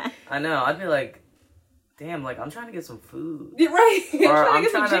yeah. I know, I'd be like, damn, like, I'm trying to get some food. Right. Or I'm trying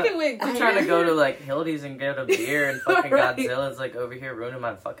to get some chicken wings. I'm trying to go to, like, Hildy's and get a beer, and fucking right. Godzilla's, like, over here ruining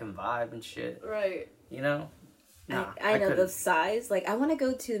my fucking vibe and shit. Right. You know? Nah, I know the size. Like, I want to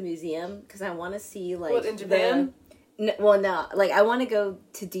go to the museum because I want to see, like... What, in Japan? No. Like, I want to go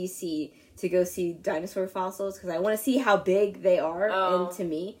to D.C. to go see dinosaur fossils because I want to see how big they are. And to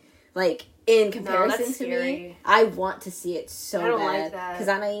me, like... In comparison to me, I want to see it so bad. Like that. Because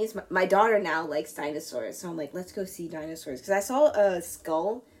Anais, my daughter now likes dinosaurs. So I'm like, let's go see dinosaurs. Because I saw a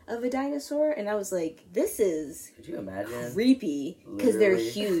skull of a dinosaur and I was like, this is Could you imagine? Creepy. Because they're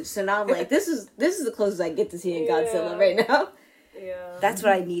huge. So now I'm like, this is the closest I get to seeing Godzilla right now. Yeah. That's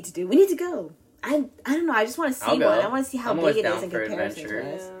what I need to do. We need to go. I don't know. I just want to see one. I want to see how big it is in comparison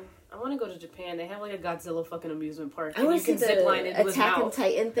to us. I want to go to Japan. They have like a Godzilla fucking amusement park. I want to see the zip line into Attack on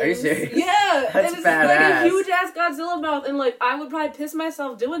Titan things. Are you serious? Yeah, That's it's badass. like a huge ass Godzilla mouth, and like I would probably piss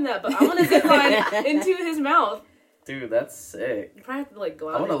myself doing that, but I want to zip line into his mouth. Dude, that's sick. You probably have to like go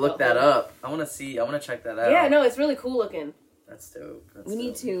out. I want to look that up. I want to check that out. Yeah, no, it's really cool looking. That's dope. We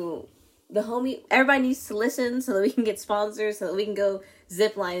need to. Everybody needs to listen so that we can get sponsors, so that we can go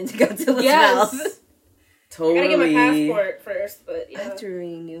zip line into Godzilla's mouth. Totally. I gotta get my passport first, but yeah. I have to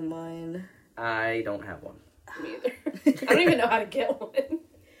renew mine. I don't have one. Me either. I don't even know how to get one.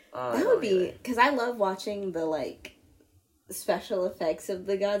 That would be because I love watching the like special effects of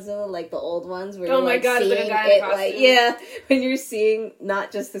the Godzilla, like the old ones where you're like seeing it, like when you're seeing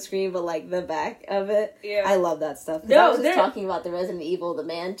not just the screen but like the back of it. Yeah, I love that stuff. I was just talking about the Resident Evil, the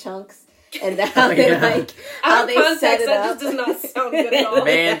man chunks. And how they how they set it up. That just does not sound good at all.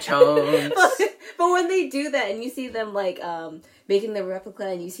 Man chunks. But when they do that, and you see them like making the replica,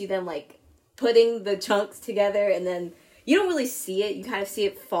 and you see them like putting the chunks together, and then you don't really see it. You kind of see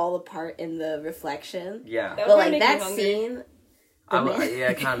it fall apart in the reflection. Yeah, but like that scene,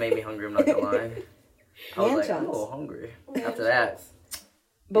 it kind of made me hungry. I'm not gonna lie. I was like, I'm a little hungry after that.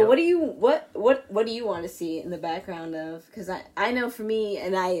 But what do you want to see in the background of? Because I know for me,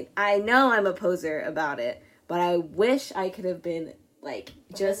 and I know I'm a poser about it, but I wish I could have been like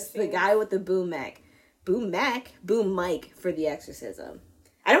just the guy with the boom mic for the exorcism.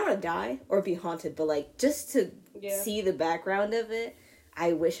 I don't want to die or be haunted, but like just to see the background of it,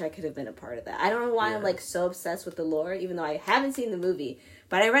 I wish I could have been a part of that. I don't know why I'm like so obsessed with the lore, even though I haven't seen the movie,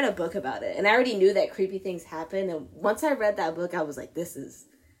 but I read a book about it, and I already knew that creepy things happen. And once I read that book, I was like, this is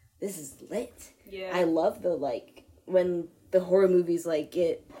lit. Yeah. I love the like when the horror movies like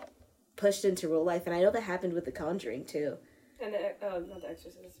get pushed into real life, and I know that happened with The Conjuring too. And not The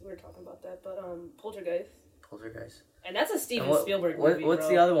Exorcist, we were talking about that, but Poltergeist. And that's a Steven Spielberg movie. What's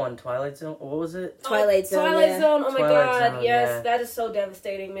the other one? Twilight Zone? What was it? Twilight Zone. Twilight Zone. Oh my god, yes, that is so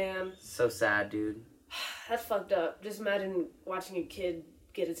devastating, man. So sad, dude. That's fucked up. Just imagine watching a kid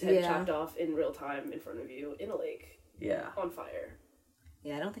get its head chopped off in real time in front of you in a lake. Yeah. On fire.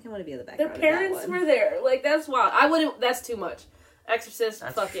 Yeah, I don't think I want to be in the background. Their parents were there. Like, that's wild. I wouldn't. That's too much. Exorcist.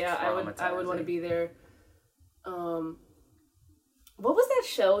 Fuck yeah. I would want to be there. What was that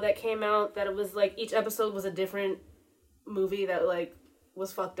show that came out that it was like each episode was a different movie that like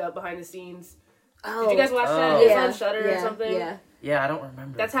was fucked up behind the scenes? Oh, did you guys watch that? It was on Shudder or something. Yeah, I don't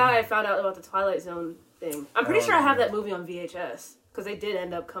remember. That's how I found out about the Twilight Zone thing. I'm pretty sure I have that movie on VHS because they did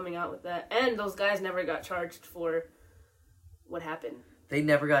end up coming out with that, and those guys never got charged for what happened. They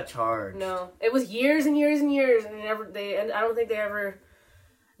never got charged. No, it was years and years and years, and I don't think they ever.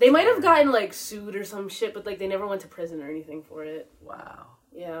 They might have gotten like sued or some shit, but like they never went to prison or anything for it. Wow.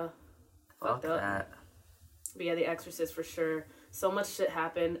 Yeah. Fuck that. But yeah, The Exorcist for sure. So much shit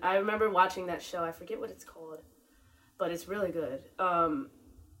happened. I remember watching that show. I forget what it's called, but it's really good.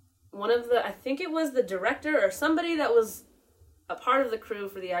 I think it was the director or somebody that was a part of the crew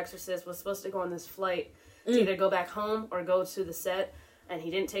for The Exorcist was supposed to go on this flight to either go back home or go to the set, and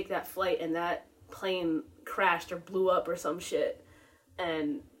he didn't take that flight, and that plane crashed or blew up or some shit,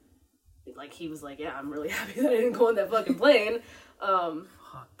 and like he was like, yeah, I'm really happy that I didn't go on that fucking plane.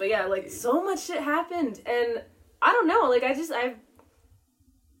 But yeah, like so much shit happened, and I don't know, like I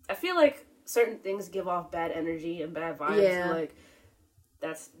feel like certain things give off bad energy and bad vibes. Yeah. And, like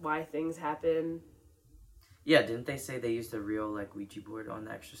that's why things happen. Yeah, didn't they say they used a real like Ouija board on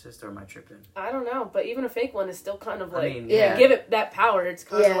The Exorcist, or am I tripping? I don't know, but even a fake one is still kind of like give it that power. It's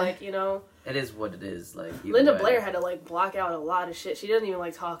kind of like, you know, it is what it is. Like Linda Blair had to like block out a lot of shit. She doesn't even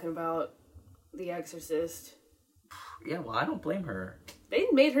like talking about The Exorcist. Yeah, well, I don't blame her. They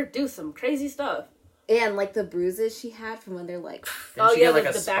made her do some crazy stuff. Yeah, and like the bruises she had from when they're like. Didn't she get like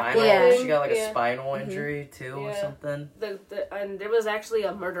a spinal? Yeah. She got like a spinal injury too, or something. And there was actually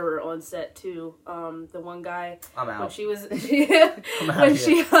a murderer on set too. The one guy. I'm out. When she was.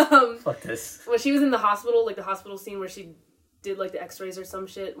 Fuck this. When she was in the hospital, like the hospital scene where she did like the X-rays or some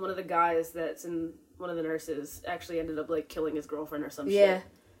shit. One of the guys that's in one of the nurses actually ended up like killing his girlfriend or some shit.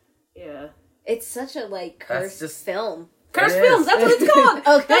 Yeah. It's such a like cursed film. Cursed Films, that's what it's called.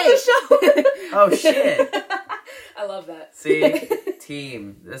 Okay. That's a show. Oh shit. I love that. See?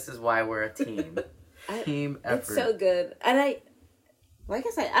 Team. This is why we're a team. Team effort. It's so good. And I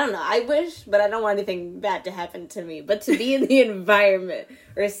don't know, I wish, but I don't want anything bad to happen to me. But to be in the environment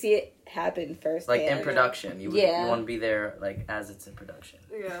or see it happen first. Like in production. You want to be there like as it's in production.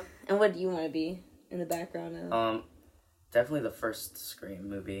 Yeah. And what do you want to be in the background of? Definitely the first Scream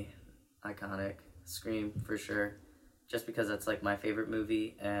movie. Iconic. Scream for sure. Just because that's like my favorite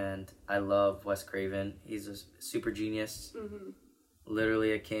movie, and I love Wes Craven. He's a super genius,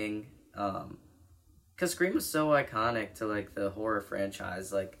 literally a king. Because Scream was so iconic to like the horror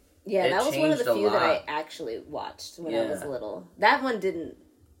franchise. Like, that was one of the few that I actually watched when I was little. That one didn't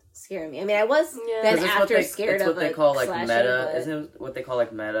scare me. I mean, I was then after scared of what they call like meta. Isn't it what they call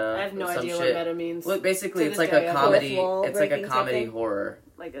like meta? I have no idea what meta means. Well, basically, it's like a comedy. It's like a comedy horror.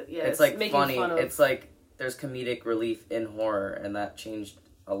 Like it's like funny. It's like. There's comedic relief in horror, and that changed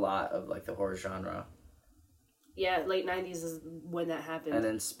a lot of like the horror genre. Yeah, late 90s is when that happened. And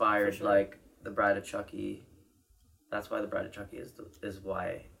inspired like The Bride of Chucky. That's why The Bride of Chucky is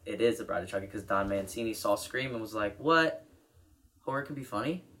why it is The Bride of Chucky, because Don Mancini saw Scream and was like, "What? Horror can be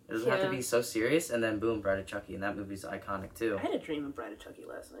funny? It doesn't have to be so serious." And then boom, Bride of Chucky, and that movie's iconic too. I had a dream of Bride of Chucky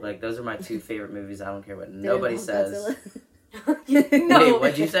last night. Like those are my two favorite movies. I don't care what nobody says. No. Wait,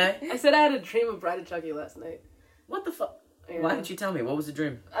 what'd you say? I said I had a dream of Bride of Chucky last night. What the fuck? Yeah. Why didn't you tell me? What was the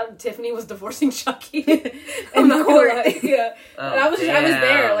dream? Tiffany was divorcing Chucky. I'm not gonna lie. Yeah. Oh, and I was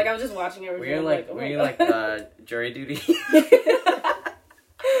there. Like, I was just watching everything. Were you like jury duty?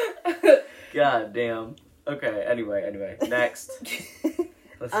 God damn. Okay, anyway. Next.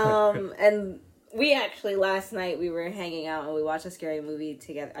 And we actually, last night, we were hanging out and we watched a scary movie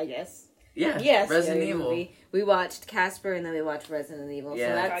together, I guess. Yeah, yes, Resident Evil. Movie. We watched Casper and then we watched Resident Evil.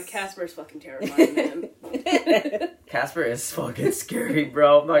 Yeah. So God, Casper's fucking terrifying, man. Casper is fucking scary,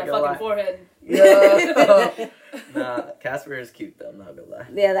 bro. I'm not gonna lie. Forehead. Yeah. Nah, Casper is cute though. I'm not gonna lie.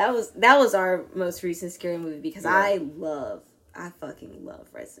 Yeah, that was our most recent scary movie because I fucking love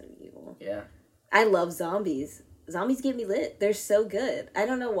Resident Evil. Yeah. I love zombies. Zombies get me lit. They're so good. I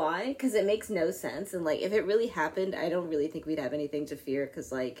don't know why, because it makes no sense. And like, if it really happened, I don't really think we'd have anything to fear because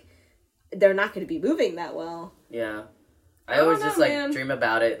like. They're not going to be moving that well. Yeah. I always just, dream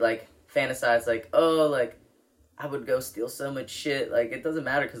about it, like, fantasize, like, oh, like, I would go steal so much shit. Like, it doesn't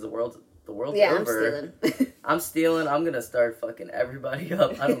matter because the world's over. I'm stealing. I'm going to start fucking everybody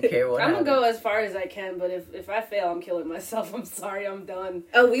up. I don't care what I'm going to go as far as I can, but if I fail, I'm killing myself. I'm sorry, I'm done.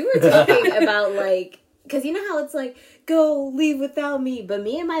 Oh, we were talking about, like, because you know how it's like, go, leave without me. But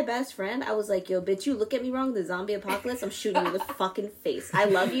me and my best friend, I was like, yo, bitch, you look at me wrong, the zombie apocalypse, I'm shooting you in the fucking face. I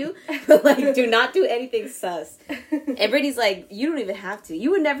love you, but, like, do not do anything sus. And Brittany's like, you don't even have to. You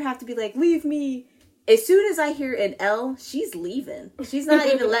would never have to be like, leave me. As soon as I hear an L, she's leaving. She's not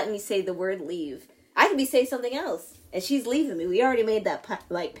even letting me say the word leave. I could be saying something else, and she's leaving me. We already made that,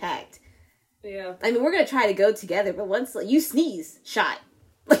 pact. Yeah. I mean, we're going to try to go together, but once you sneeze, shot.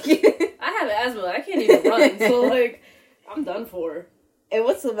 I have asthma. I can't even run. So, like, I'm done for. And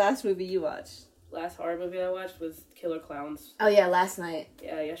what's the last movie you watched? Last horror movie I watched was Killer Clowns. Oh, yeah, last night.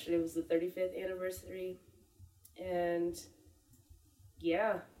 Yeah, yesterday was the 35th anniversary. And,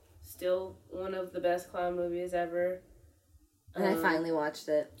 yeah, still one of the best clown movies ever. And I finally watched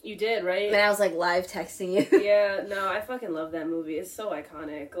it. You did, right? And I was, like, live texting you. Yeah, no, I fucking love that movie. It's so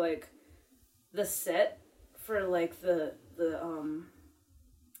iconic. Like, the set for, like, the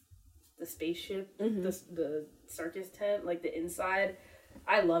spaceship, the circus tent, like the inside,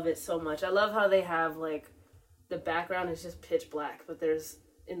 I love it so much. I love how they have like the background is just pitch black, but there's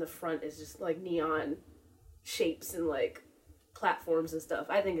in the front is just like neon shapes and like platforms and stuff.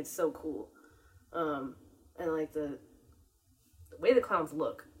 I think it's so cool. And like the way the clowns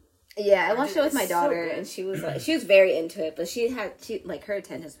look. Yeah, I watched it with my daughter, and she was very into it, but she like her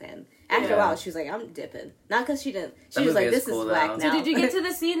attention span. After a while, she was like, "I'm dipping," not because she didn't. She was like, "This is whack now." So did you get to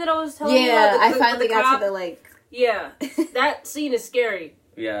the scene that I was telling you about? Yeah, I finally got to the like. Yeah, that scene is scary.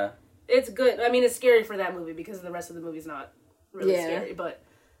 Yeah, it's good. I mean, it's scary for that movie because the rest of the movie's not really scary, but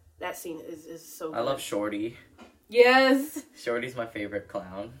that scene is so good. I love Shorty. Yes, Shorty's my favorite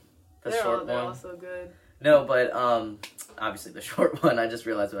clown. They're all so good. No, but obviously the short one. I just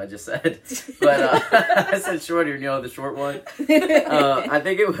realized what I just said. But I said shorter. You know the short one. I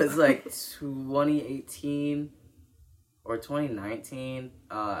think it was like 2018 or 2019.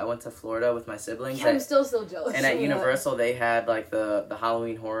 I went to Florida with my siblings. Yeah, I'm still so jealous. And at Universal, they had like the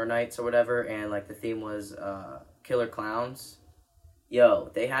Halloween Horror Nights or whatever, and like the theme was killer clowns.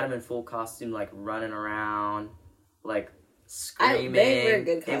 Yo, they had them in full costume, like running around, like screaming. They were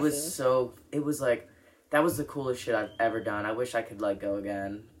good costumes. It was like, that was the coolest shit I've ever done. I wish I could like go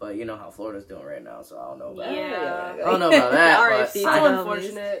again, but you know how Florida's doing right now, so I don't know about that. I don't know about that, but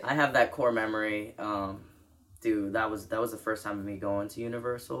unfortunate. I have that core memory. Dude, that was the first time of me going to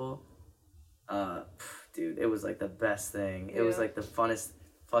Universal. Dude, it was like the best thing. It was like the funnest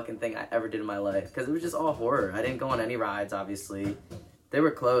fucking thing I ever did in my life, because it was just all horror. I didn't go on any rides, obviously. They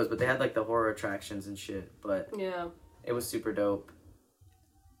were closed, but they had like the horror attractions and shit. But yeah, it was super dope.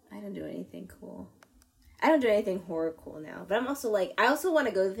 I didn't do anything cool. I don't do anything horror cool now. But I'm also like, I also want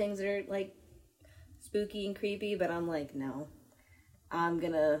to go to things that are like spooky and creepy, but I'm like, no. I'm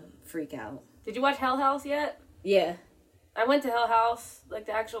gonna freak out. Did you watch Hell House yet? Yeah. I went to Hell House, like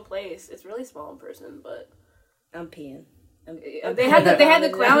the actual place. It's really small in person, but I'm peeing. They had the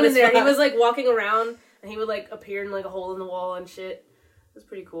clown in there. He was like walking around, and he would like appear in like a hole in the wall and shit. It was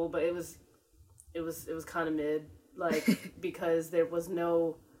pretty cool, but it was kind of mid, like because there was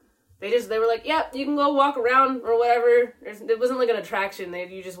no. They were like, yeah, you can go walk around or whatever. It wasn't like an attraction.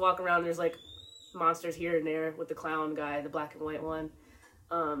 You just walk around. There's like monsters here and there with the clown guy, the black and white one.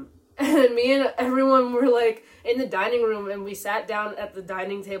 And me and everyone were like in the dining room, and we sat down at the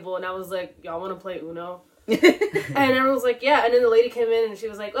dining table, and I was like, y'all want to play Uno? And everyone was like, yeah. And then the lady came in and she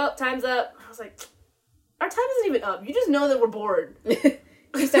was like, well, time's up. I was like, our time isn't even up. You just know that we're bored.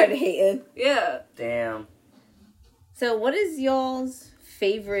 You started hating. Yeah. Damn. So what is y'all's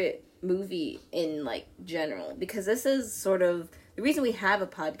favorite movie in like general? Because this is sort of the reason we have a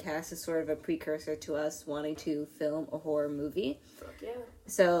podcast is sort of a precursor to us wanting to film a horror movie. Fuck yeah.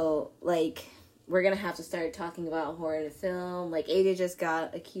 So like we're gonna have to start talking about horror in film. Like AJ just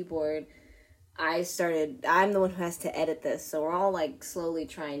got a keyboard. I'm the one who has to edit this, so we're all like slowly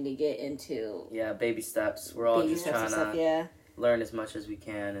trying to get into baby steps. We're all just trying to learn as much as we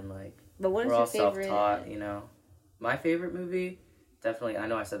can, and like but what is we're all your favorite? Self-taught, you know. My favorite movie, definitely. I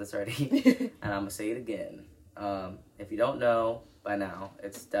know I said this already, and I'm gonna say it again. If you don't know by now,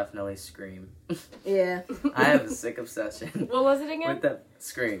 it's definitely Scream. Yeah, I have a sick obsession. What was it again? With the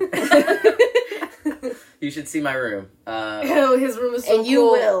Scream. You should see my room. His room is so and you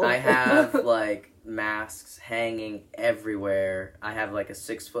will. I have like masks hanging everywhere. I have like a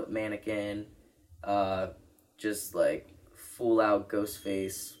 6-foot mannequin, just like full out ghost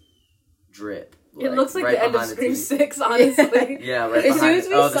face drip. Like, it looks like the end of Scream 6, honestly. Yeah, right as soon as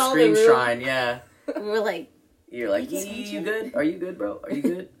we saw the Scream shrine. Yeah, we were like, you're like, you good? Are you good, bro? Are you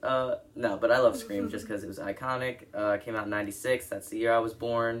good? No, but I love Scream just because it was iconic. Came out in '96. That's the year I was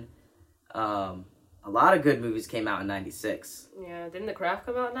born. A lot of good movies came out in '96. Yeah, didn't The Craft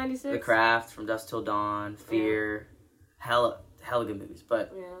come out in '96? The Craft, From Dusk Till Dawn, Fear, hella good movies.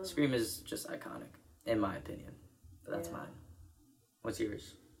 But Scream is just iconic, in my opinion. But that's mine. What's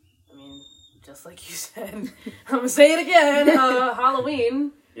yours? I mean, just like you said, I'm gonna say it again.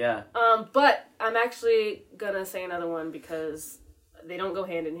 Halloween. Yeah. But I'm actually gonna say another one because they don't go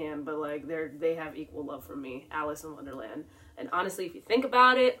hand in hand, but like they have equal love from me. Alice in Wonderland. And honestly, if you think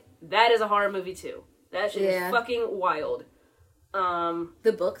about it, that is a horror movie too. That shit is fucking wild.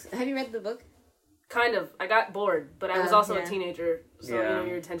 The books. Have you read the book? Kind of. I got bored, but I was also a teenager, so you know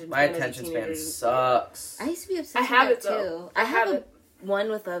your attention span. My attention span sucks. I used to be obsessed. I have with it that though. Too. I have one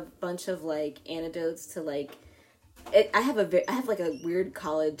with a bunch of like anecdotes to like. I have like a weird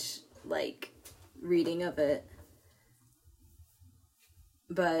college like reading of it,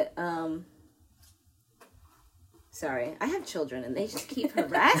 but sorry, I have children and they just keep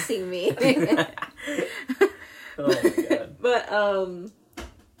harassing me. Oh my god! But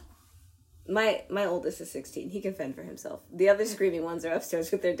my oldest is 16. He can fend for himself. The other screaming ones are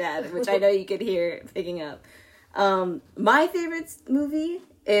upstairs with their dad, which I know you could hear picking up. My favorite movie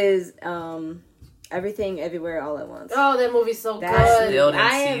is Everything Everywhere All at Once. Oh, that movie's so good. I still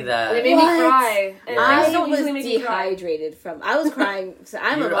didn't see that. It made me cry. And I was dehydrated from. I was crying. So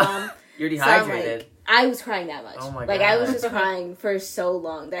I'm a mom. You're dehydrated. So I was crying that much. Oh my god! Like I was just crying for so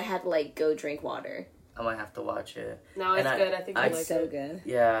long that I had to like go drink water. I might have to watch it. No, it's good. I think it's so good.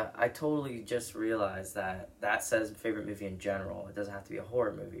 Yeah, I totally just realized that says favorite movie in general. It doesn't have to be a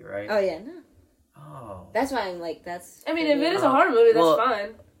horror movie, right? Oh yeah, no. Oh. That's why I'm like that's. I mean, if it is a horror movie, that's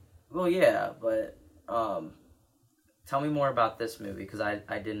fine. Well, yeah, but tell me more about this movie because I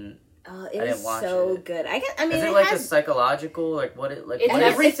didn't Oh, it is so good. I mean, is it like a psychological, like what it like? It's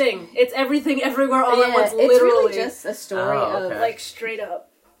everything. It's everything everywhere all at once. Literally, it's really just a story of like straight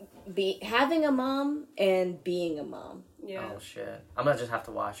up having a mom and being a mom. Yeah. Oh shit! I'm gonna just have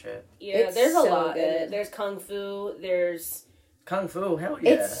to watch it. Yeah, there's a lot. There's kung fu. There's kung fu. Hell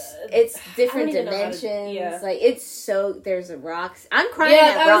yeah! It's different dimensions. Like it's so. There's rocks. I'm crying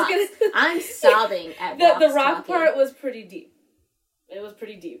at rocks. I'm sobbing at rocks. The rock part was pretty deep. It was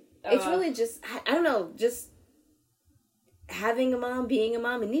pretty deep. It's really just, I don't know, just having a mom, being a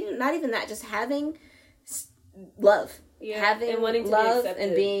mom, and not even that, just having love. Yeah, having and wanting to love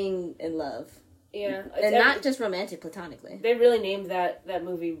and being in love. Yeah. And not just romantic, platonically. They really named that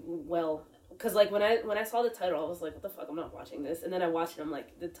movie well. Because, like, when I saw the title, I was like, what the fuck, I'm not watching this. And then I watched it, I'm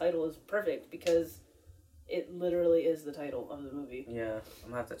like, the title is perfect because it literally is the title of the movie. Yeah, I'm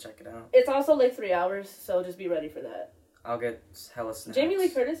gonna have to check it out. It's also like 3 hours, so just be ready for that. I'll get hella snacks. Jamie Lee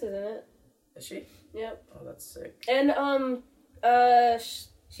Curtis is in it. Is she? Yep. Oh, that's sick. And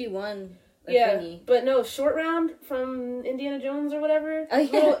she won. Thingy. But no, Short Round from Indiana Jones or whatever. Oh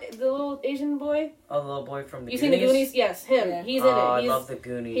yeah, the little Asian boy. Oh, the little boy from the Goonies. You seen the Goonies? Yes, him. Yeah. He's in it. I love the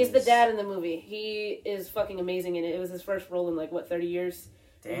Goonies. He's the dad in the movie. He is fucking amazing in it. It was his first role in 30 years.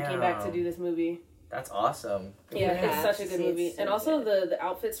 Damn. He came back to do this movie. That's awesome. Yeah, it's such a good movie. And also the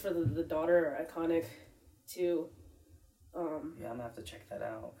outfits for the daughter are iconic too. Yeah, I'm gonna have to check that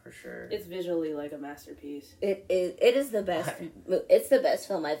out for sure. It's visually like a masterpiece. It is the best. It's the best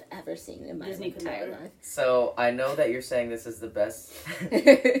film I've ever seen in my entire life. So I know that you're saying this is the best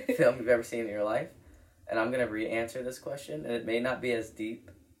film you've ever seen in your life, and I'm gonna re-answer this question, and it may not be as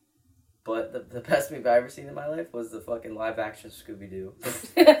deep, but the best movie I've ever seen in my life was the fucking live action Scooby-Doo.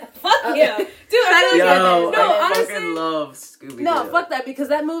 Fuck yeah. Dude, I fucking love Scooby-Doo. No, fuck that, because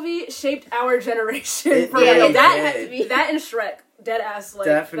that movie shaped our generation. That and Shrek. Dead ass, like,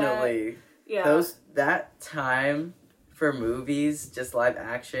 definitely. Yeah. That time for movies, just live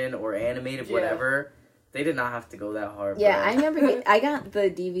action or animated, whatever, they did not have to go that hard. Yeah, bro. I remember I got the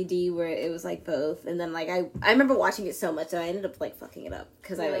DVD where it was like both, and then like I remember watching it so much that I ended up like fucking it up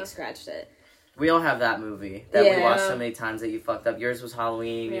because I like scratched it. We all have that movie that we watched so many times that you fucked up. Yours was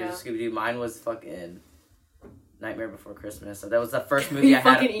Halloween, yours was Scooby-Doo, mine was fucking Nightmare Before Christmas. So that was the first movie I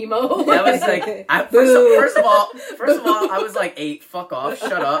had. Fucking emo. That was like, first of all, I was like 8. Fuck off.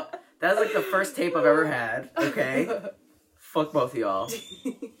 Shut up. That was like the first tape I've ever had. Okay? Fuck both of y'all.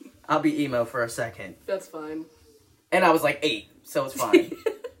 I'll be emo for a second. That's fine. And I was like 8, so it's fine.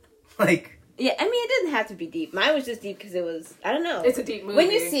 Like... Yeah, I mean, it didn't have to be deep. Mine was just deep because it was, I don't know. It's a deep movie. When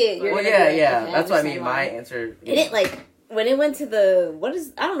you see it, you're gonna be like, okay, that's what I mean. My answer... It didn't, like, when it went to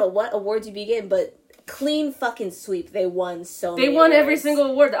I don't know what awards you begin, but clean fucking sweep. They won so many awards. Every awards. Single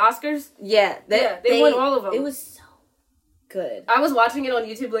award. The Oscars? Yeah. They won all of them. It was so good. I was watching it on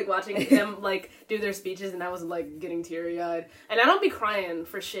YouTube, like, watching them, like, do their speeches, and I was, like, getting teary-eyed. And I don't be crying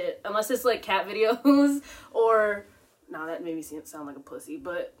for shit, unless it's, like, cat videos, or... Nah, that made me sound like a pussy,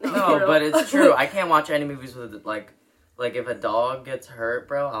 but... No, but it's true. I can't watch any movies with, like, if a dog gets hurt,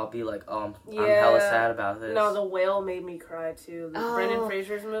 bro, I'll be like, I'm hella sad about this. No, The Whale made me cry, too. The Brendan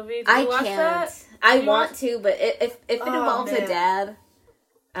Fraser's movie. Did you watch that? I want to, but if it involves a dad,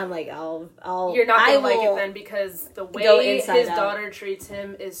 I'm like, I'll... You're not gonna like it then, because the way his daughter treats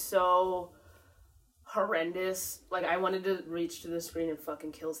him is so... horrendous. Like, I wanted to reach to the screen and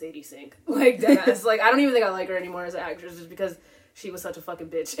fucking kill Sadie Sink. Like, deadass. Like, I don't even think I like her anymore as an actress just because she was such a fucking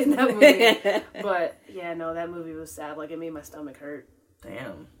bitch in that movie. But, yeah, no, that movie was sad. Like, it made my stomach hurt.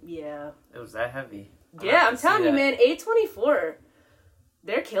 Damn. Yeah. It was that heavy. Yeah, I'm telling you, man, A24,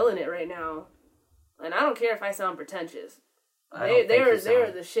 they're killing it right now. And I don't care if I sound pretentious.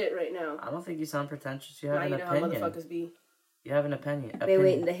 They're the shit right now. I don't think you sound pretentious. You have an opinion. You know how motherfuckers be. You have an opinion. They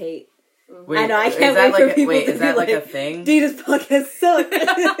waiting to hate. Wait, I know, I can't wait for people to be that like, a thing? Dude, this podcast sucks.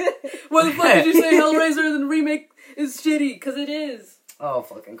 Why the fuck did you say Hellraiser and the remake is shitty? Because it is. Oh,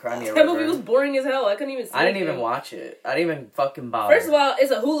 fucking cry me a That river. movie was boring as hell. I couldn't even see it. I didn't even watch it. I didn't even fucking bother. First of all,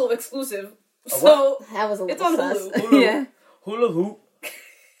 it's a Hulu exclusive. So, that was a little it's on sus. Hulu. Yeah. Hula hoop.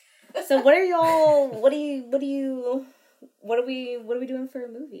 So what are y'all, what are we doing for a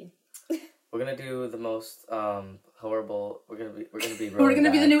movie? We're gonna do the most horrible. We're gonna be. Really We're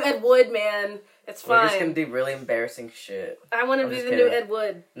gonna be the new Ed Wood, man. It's fine. We're just gonna do really embarrassing shit. I want to be the new Ed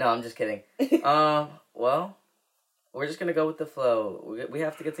Wood. No, I'm just kidding. Well, we're just gonna go with the flow. We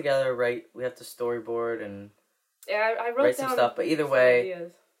have to get together, right? We have to storyboard and I wrote write down some stuff. But either way,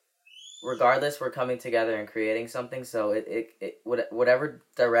 ideas. Regardless, we're coming together and creating something. So whatever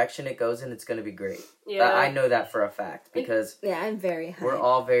direction it goes in, it's gonna be great. Yeah, I know that for a fact because I'm very hyped. We're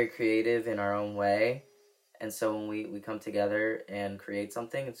all very creative in our own way, And so when we come together and create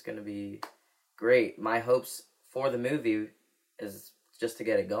something, it's going to be great. My hopes for the movie is just to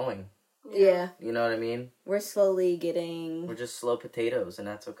get it going. Yeah. You know what I mean? We're slowly getting... We're just slow potatoes, and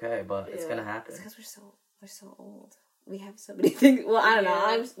that's okay, but it's going to happen. It's because we're so old. We have so many things. Well, I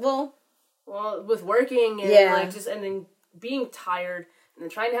don't know. Well, with working and like just and then being tired and then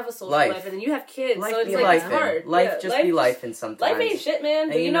trying to have a social life and then you have kids, so it's like it's hard. Life be life and sometimes. Life ain't shit, man.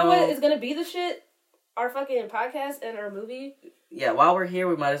 But you know what is gonna be the shit? Our fucking podcast and our movie. Yeah, while we're here,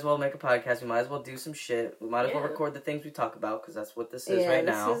 we might as well make a podcast. We might as well do some shit. We might as well record the things we talk about because that's what this is right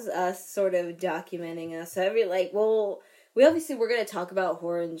now. This is us sort of documenting us. So we're going to talk about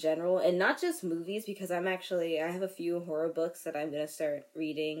horror in general and not just movies because I have a few horror books that I'm going to start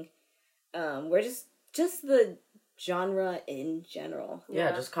reading. We're just the genre in general.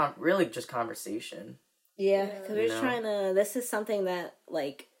 Yeah, just really just conversation. Yeah, because we're just trying to... This is something that,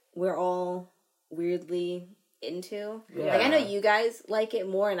 like, we're all weirdly into. Yeah. Like, I know you guys like it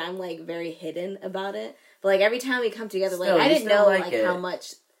more, and I'm, like, very hidden about it. But, like, every time we come together, like, I didn't know, like how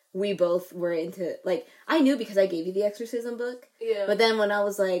much we both were into... Like, I knew because I gave you the Exorcism book. Yeah. But then when I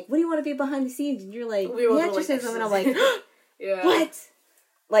was like, what do you want to be behind the scenes? And you're like, the Exorcism. And I'm like, what?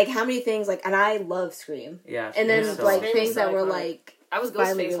 Like, how many things, like... And I love Scream. Yeah. And then, like, things that were, like... I was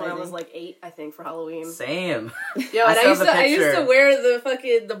Ghostface when I was like 8, I think, for Halloween. Same. Yo, and I used to wear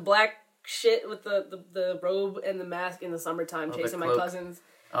the black shit with the robe and the mask in the summertime, chasing my cousins.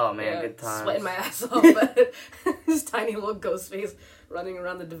 Oh man, good times. Sweating my ass off, but this tiny little Ghostface running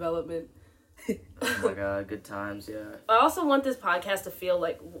around the development. Oh my god, good times, yeah. I also want this podcast to feel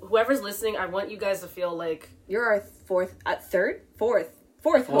like whoever's listening. I want you guys to feel like you're our fourth.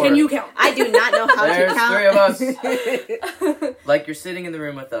 Can you count? I do not know how to count. There's 3 of us. Like you're sitting in the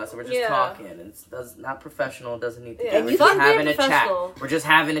room with us, and we're just talking. It's not professional. It doesn't need to be. And we're just having a chat. We're just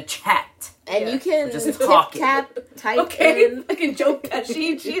having a chat. And you can just tap, type in. Fucking Joe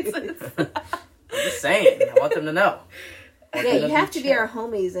Pesci, Jesus. I'm just saying. I want them to know. You have to be our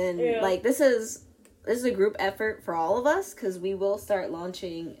homies, and like this is a group effort for all of us because we will start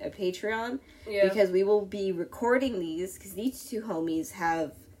launching a Patreon because we will be recording these because these 2 homies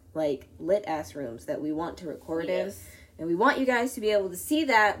have like lit ass rooms that we want to record in, and we want you guys to be able to see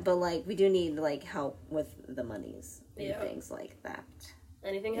that, but like we do need like help with the monies and things like that.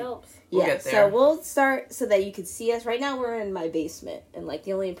 Anything helps. We'll get there. So we'll start so that you can see us. Right now we're in my basement, and like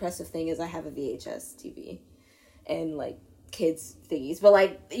the only impressive thing is I have a VHS TV and like kids thingies, but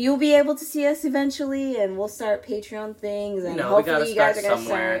like you'll be able to see us eventually, and we'll start Patreon things, and hopefully you guys are gonna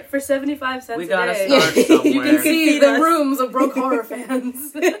start for 75 cents. We gotta a day. Start somewhere. You can see the rooms of broke horror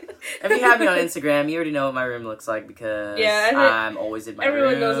fans. If you have me on Instagram, you already know what my room looks like because I'm always in my room.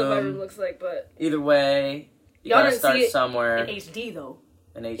 Everyone knows what my room looks like, but either way, you gotta start somewhere. In HD though.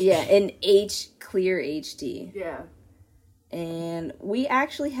 In HD. Yeah, in clear HD. Yeah. And we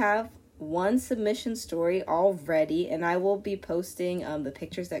actually have 1 submission story already, and I will be posting the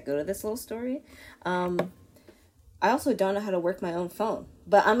pictures that go to this little story. I also don't know how to work my own phone,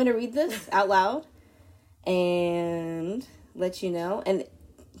 but I'm going to read this out loud and let you know. And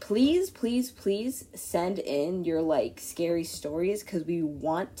please send in your like scary stories because we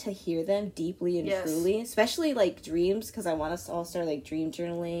want to hear them deeply and truly, especially like dreams, because I want us to all start like dream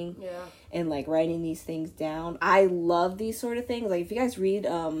journaling and like writing these things down. I love these sort of things. Like if you guys read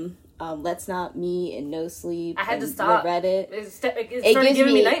Let's Not Me and No Sleep. I had to stop. Read it. It gives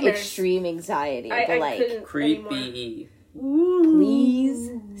giving me nightmares. Extreme anxiety. But like creepy.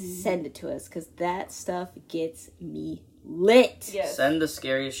 Please send it to us because that stuff gets me lit. Yes. Send the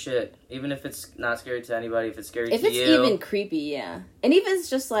scariest shit, even if it's not scary to anybody. If it's scary to you, if it's even creepy, and even if it's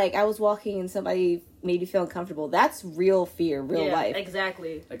just like I was walking and somebody made you feel uncomfortable. That's real fear, real life.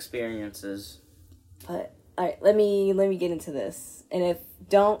 Exactly. Experiences. But all right, let me get into this. And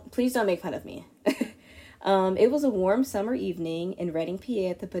please don't make fun of me. It was a warm summer evening in Reading, PA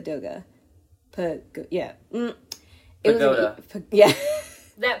at the Pagoda. Pagoda.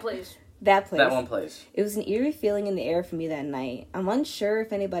 That place. That one place. It was an eerie feeling in the air for me that night. I'm unsure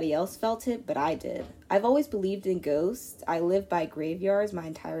if anybody else felt it, but I did. I've always believed in ghosts. I lived by graveyards my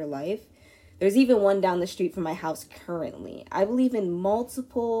entire life. There's even one down the street from my house currently. I believe in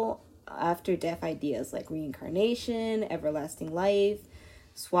multiple after-death ideas like reincarnation, everlasting life,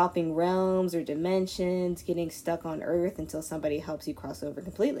 swapping realms or dimensions, getting stuck on Earth until somebody helps you cross over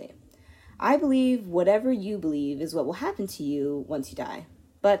completely. I believe whatever you believe is what will happen to you once you die.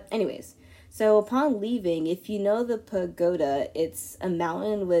 But anyways, so upon leaving, if you know the Pagoda, it's a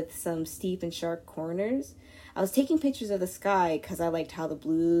mountain with some steep and sharp corners. I was taking pictures of the sky because I liked how the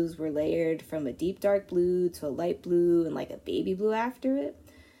blues were layered from a deep dark blue to a light blue and like a baby blue after it.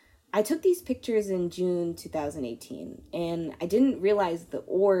 I took these pictures in June 2018, and I didn't realize the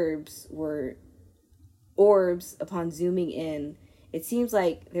orbs were orbs upon zooming in. It seems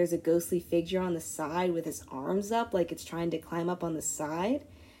like there's a ghostly figure on the side with its arms up, like it's trying to climb up on the side.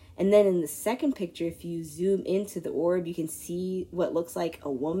 And then in the second picture, if you zoom into the orb, you can see what looks like a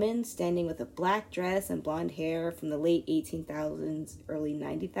woman standing with a black dress and blonde hair from the late 18,000s, early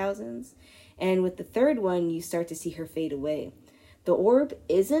 90,000s. And with the third one, you start to see her fade away. The orb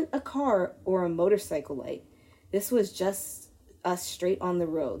isn't a car or a motorcycle light. This was just us straight on the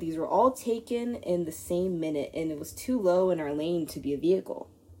road. These were all taken in the same minute, and it was too low in our lane to be a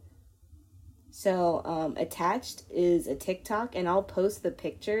vehicle. So attached is a TikTok, and I'll post the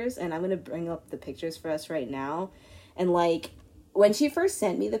pictures, and I'm going to bring up the pictures for us right now. And, like, when she first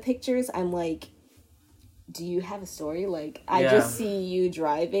sent me the pictures, I'm like, do you have a story? Like, I just see you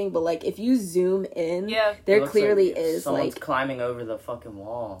driving, but, like, if you zoom in, there clearly like is, someone's climbing over the fucking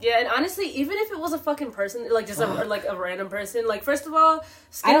wall. Yeah, and honestly, even if it was a fucking person, like, just a random person, like, first of all,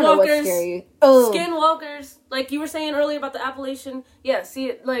 skinwalkers, like you were saying earlier about the Appalachian, see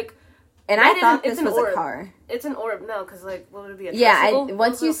it, like... And I thought this was a car. It's an orb, no, because, like, what would it be, a tricycle? Yeah,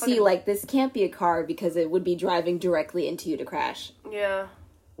 once you see, like, this can't be a car because it would be driving directly into you to crash. Yeah.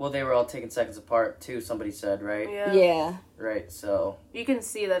 Well, they were all taken seconds apart, too, somebody said, right? Yeah. Right, so... You can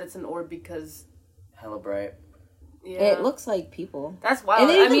see that it's an orb because... Hella bright. Yeah. It looks like people. That's wild.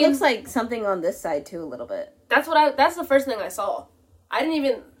 And it even looks like something on this side, too, a little bit. That's the first thing I saw. I didn't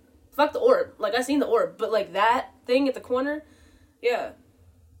even... Fuck the orb. Like, I seen the orb, but, like, that thing at the corner, yeah.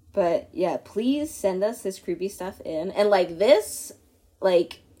 But, yeah, please send us this creepy stuff in. And, like, this,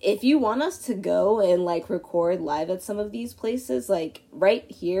 like... If you want us to go and, like, record live at some of these places, like, right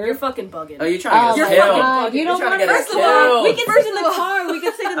here... You're fucking bugging. Oh, you're trying to get us killed. You don't want to get us killed. We can sit in the car. We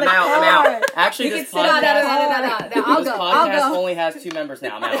can sit in the car. I'm out. Actually, this podcast... No, I'll go. This podcast only has 2 members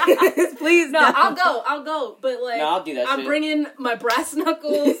now. I'm out. Please, no. I'll go. But, like... No, I'll do that I'm bringing my brass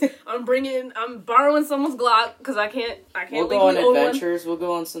knuckles. I'm borrowing someone's Glock, because I can't We'll go on adventures. We'll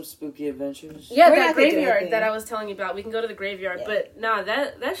go on some spooky adventures. Yeah, that graveyard that I was telling you about. We can go to the graveyard. But, nah,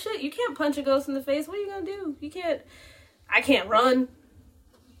 that shit, you can't punch a ghost in the face. What are you gonna do? I can't run.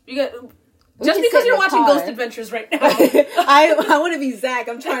 Just because you're watching Ghost Adventures right now. I want to be Zach.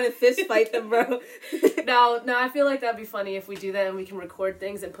 I'm trying to fist fight them, bro. No, I feel like that'd be funny if we do that and we can record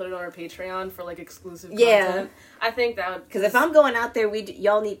things and put it on our Patreon for, like, exclusive content. I think that would... Because if I'm going out there,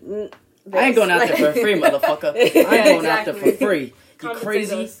 y'all need... I ain't going out there for free, motherfucker. I ain't going out there for free. You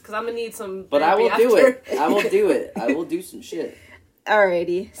crazy? Because I'm gonna need some... But I will do it. I will do it. I will do some shit.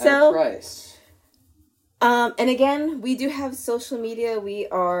 Alrighty. So... At a price. And again, we do have social media. We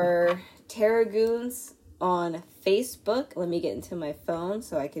are Terragoons on Facebook. Let me get into my phone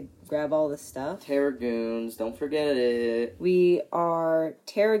so I could grab all the stuff. Terragoons, don't forget it. We are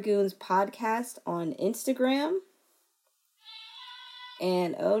Terragoons Podcast on Instagram.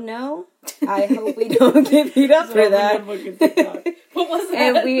 And oh no, I hope we don't get beat up for that. What was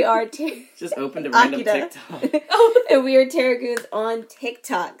that? And we are just opened a random TikTok. And we are Terragoons on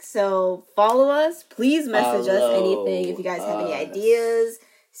TikTok. So follow us. Please message us anything if you guys have any ideas,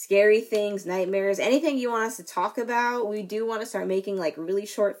 scary things, nightmares, anything you want us to talk about. We do want to start making, like, really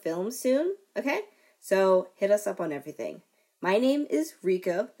short films soon. Okay? So hit us up on everything. My name is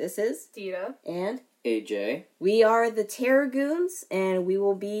Rico. This is Tita. And AJ. We are the Terragoons, and we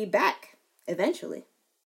will be back eventually.